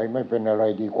เอาอะไรไม่เป็นอะไร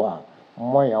ดีกว่า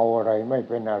ไม่เอาอะไรไม่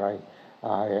เป็นอะไร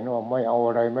เห็นว่าไม่เอา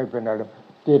อะไรไม่เป็นอะไร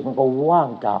จิตมันก็ว่าง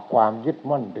จากความยึด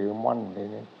มั่นถือมั่นเลย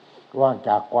นี่ว่าง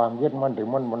จากความยึดมั่นถือ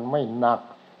มั่นมันไม่หนัก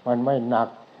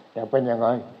แต่เป็นยังไง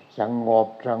สงบ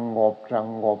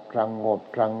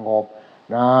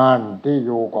นั่นที่อ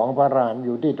ยู่ของพระอรหันต์อ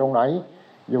ยู่ที่ตรงไหน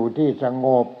อยู่ที่สง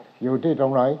บอยู่ที่ตร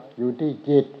งไหนอยู่ที่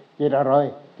จิตอะไร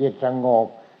จิตสงบ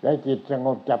และจิตสง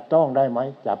บจับต้องได้ไหม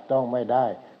จับต้องไม่ได้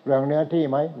เปลืองเนื้อที่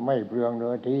ไหมไม่เปลืองเ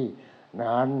นื้อที่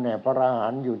นั้นเนี่ยพระอรหั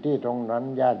นต์อยู่ที่ตรงนั้น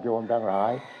ญาติโยมทั้งหลา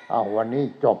ยวันนี้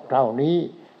จบเท่านี้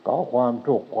ขอความ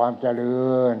สุขความเจ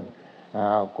ริญ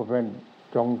คุณเป็น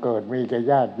จงเกิดมีแก่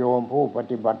ญาติโยมผู้ป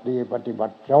ฏิบัติดีปฏิบั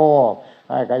ติชอบ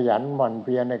ให้ขยันหมั่นเ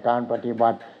พียรในการปฏิบั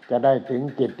ติจะได้ถึง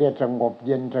จิตที่สงบเ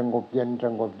ย็น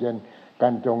กั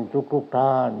นจงทุกท่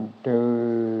านเถิ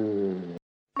ด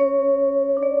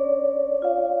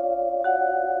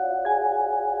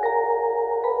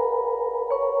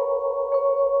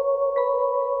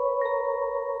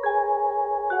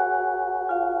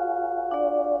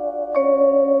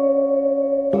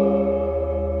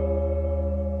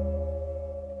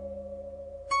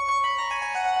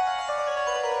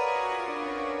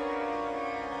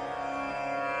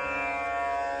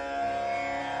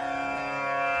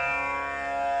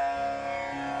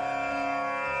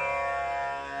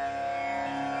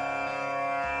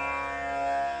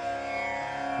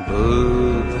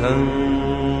बुद्धं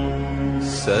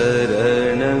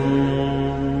शरणं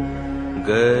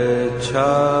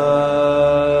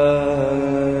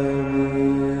गच्छामि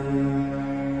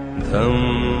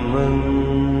धम्मं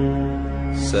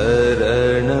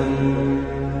शरणं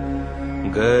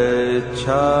गच्छामि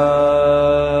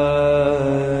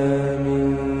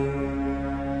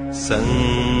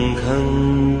संघं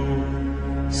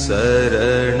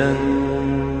शरणं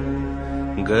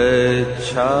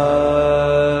गच्छामि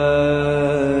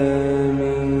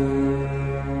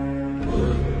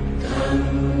बुद्धं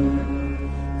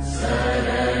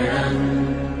शरणं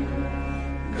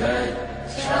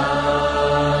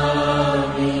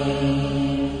गच्छामि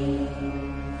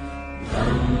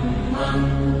धम्मं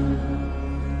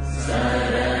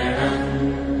शरणं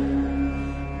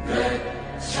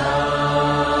गच्छामि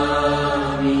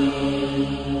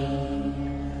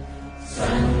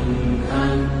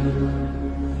संघं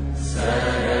शरणं